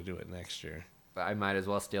I want to do it next year. but I might as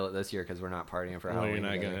well steal it this year because we're not partying for Well, Halloween. you're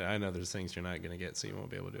not together. gonna. I know there's things you're not gonna get, so you won't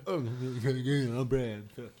be able to. I'm Brad.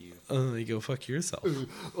 Fuck you. You go fuck yourself.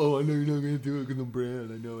 Oh, I know you're not gonna do it because I'm Brad.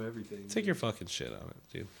 I know everything. Take your fucking shit on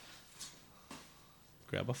it, dude.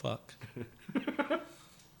 Grab a fuck.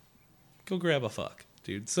 Go grab a fuck,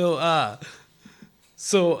 dude. So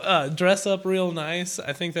So dress up real nice.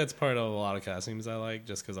 I think that's part of a lot of costumes I like,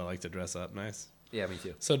 just because I like to dress up nice. Yeah, me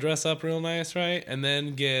too. So dress up real nice, right? And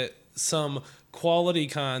then get some quality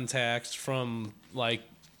contacts from like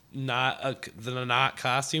not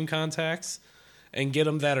costume contacts, and get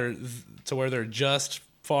them that are to where they're just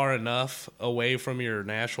far enough away from your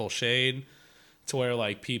natural shade to where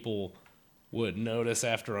like people would notice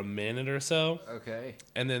after a minute or so. Okay.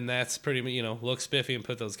 And then that's pretty, look spiffy and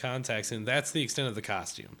put those contacts in. That's the extent of the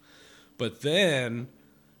costume. But then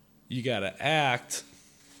you got to act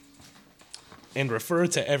and refer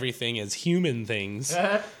to everything as human things.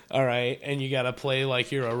 All right. And you got to play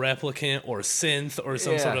like you're a replicant or synth or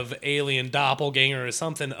some sort of alien doppelganger or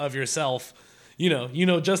something of yourself. You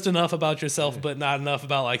know just enough about yourself, but not enough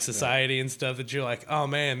about like society and stuff that you're like, oh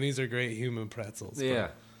man, these are great human pretzels. Yeah.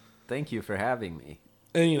 Thank you for having me.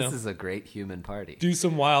 And this is a great human party. Do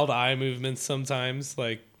some wild eye movements sometimes.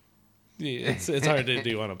 Like, it's hard to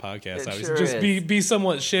do on a podcast. Obviously, sure just is. be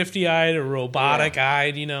somewhat shifty eyed or robotic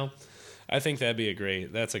eyed. I think that's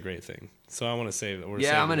a great thing. So I want to say that we're.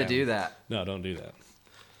 Yeah, I'm gonna do that. No, don't do that.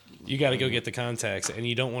 You got to go get the contacts, and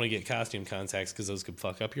you don't want to get costume contacts because those could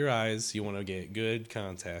fuck up your eyes. You want to get good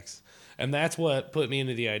contacts, and that's what put me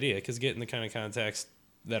into the idea. Because getting the kind of contacts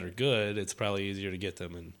that are good, it's probably easier to get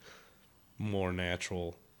them in more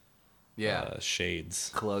natural shades.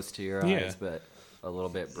 Close to your eyes, but a little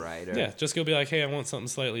bit brighter. Yeah, just go be like, hey, I want something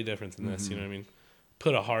slightly different than this. You know what I mean?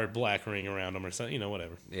 Put a hard black ring around them or something,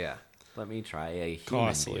 whatever. Yeah. Let me try a human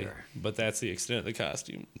Costly, beer. but that's the extent of the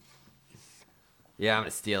costume. Yeah, I'm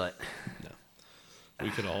going to steal it. We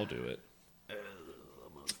could all do it. I'm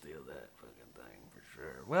going to steal that fucking thing for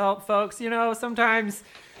sure. Well, folks,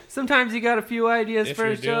 sometimes you got a few ideas If for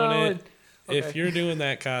you're a show. doing it, if you're doing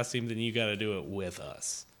that costume, then you got to do it with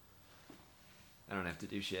us. I don't have to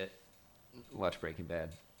do shit. Watch Breaking Bad.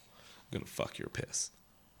 I'm going to fuck your piss.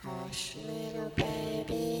 Hush, little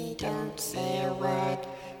baby, don't say a word.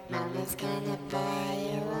 Mama's gonna buy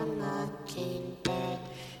you a mockingbird.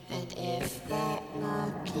 And if that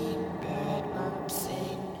mockingbird won't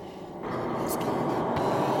sing, Mama's gonna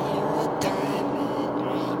buy you a diamond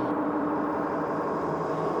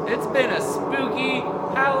ring. It's been a spooky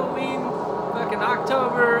Halloween fucking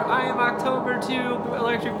October. I am October 2,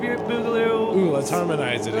 Electric Boogaloo. Ooh, let's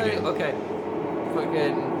harmonize it again. Okay.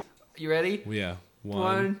 Fucking, you ready? Yeah.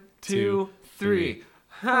 1, 2, 3.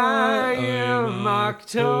 I am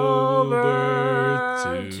October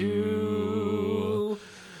 2.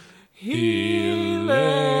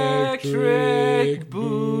 Electric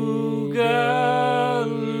Boogaloo.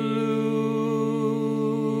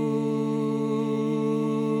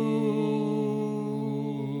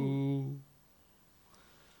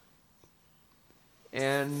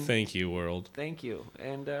 And Thank you, world. thank you.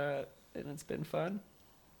 And it's been fun.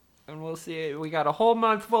 And we'll see. We got a whole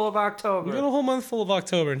month full of October. We got a whole month full of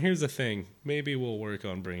October, and here's the thing. Maybe we'll work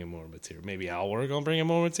on bringing more material. Maybe I'll work on bringing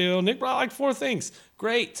more material. Nick brought like 4 things.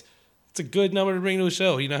 Great. It's a good number to bring to a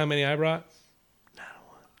show. You know how many I brought?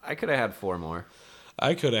 I could have had 4 more.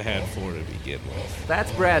 I could have had 4 to begin with.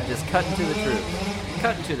 That's Brad just cutting to the truth.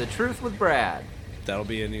 Cutting to the truth with Brad. That'll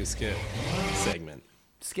be a new skit segment.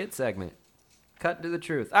 Skit segment. Cutting to the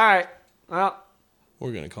truth. All right. Well,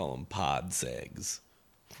 We're going to call them pod segs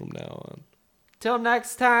from now on. till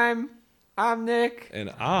next time, I'm Nick. And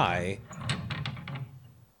I...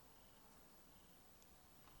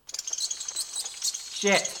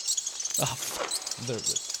 Shit. Oh,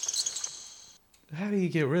 how do you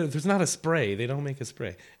get rid of... There's not a spray. They don't make a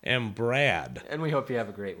spray. And Brad. And we hope you have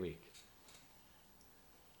a great week.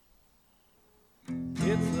 It's a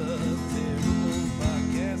terrible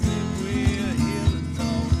podcast and we're here to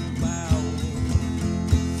talk about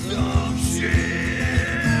some shit.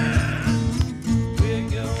 We're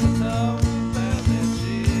gonna talk about that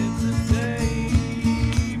shit today.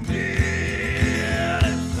 Yeah,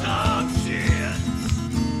 some shit.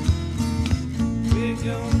 We're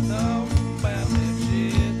gonna talk about that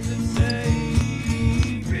shit today.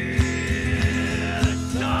 Yeah,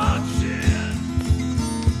 some shit.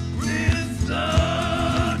 It's a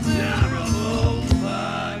terrible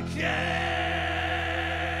podcast.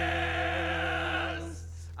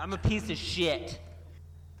 I'm a piece of shit.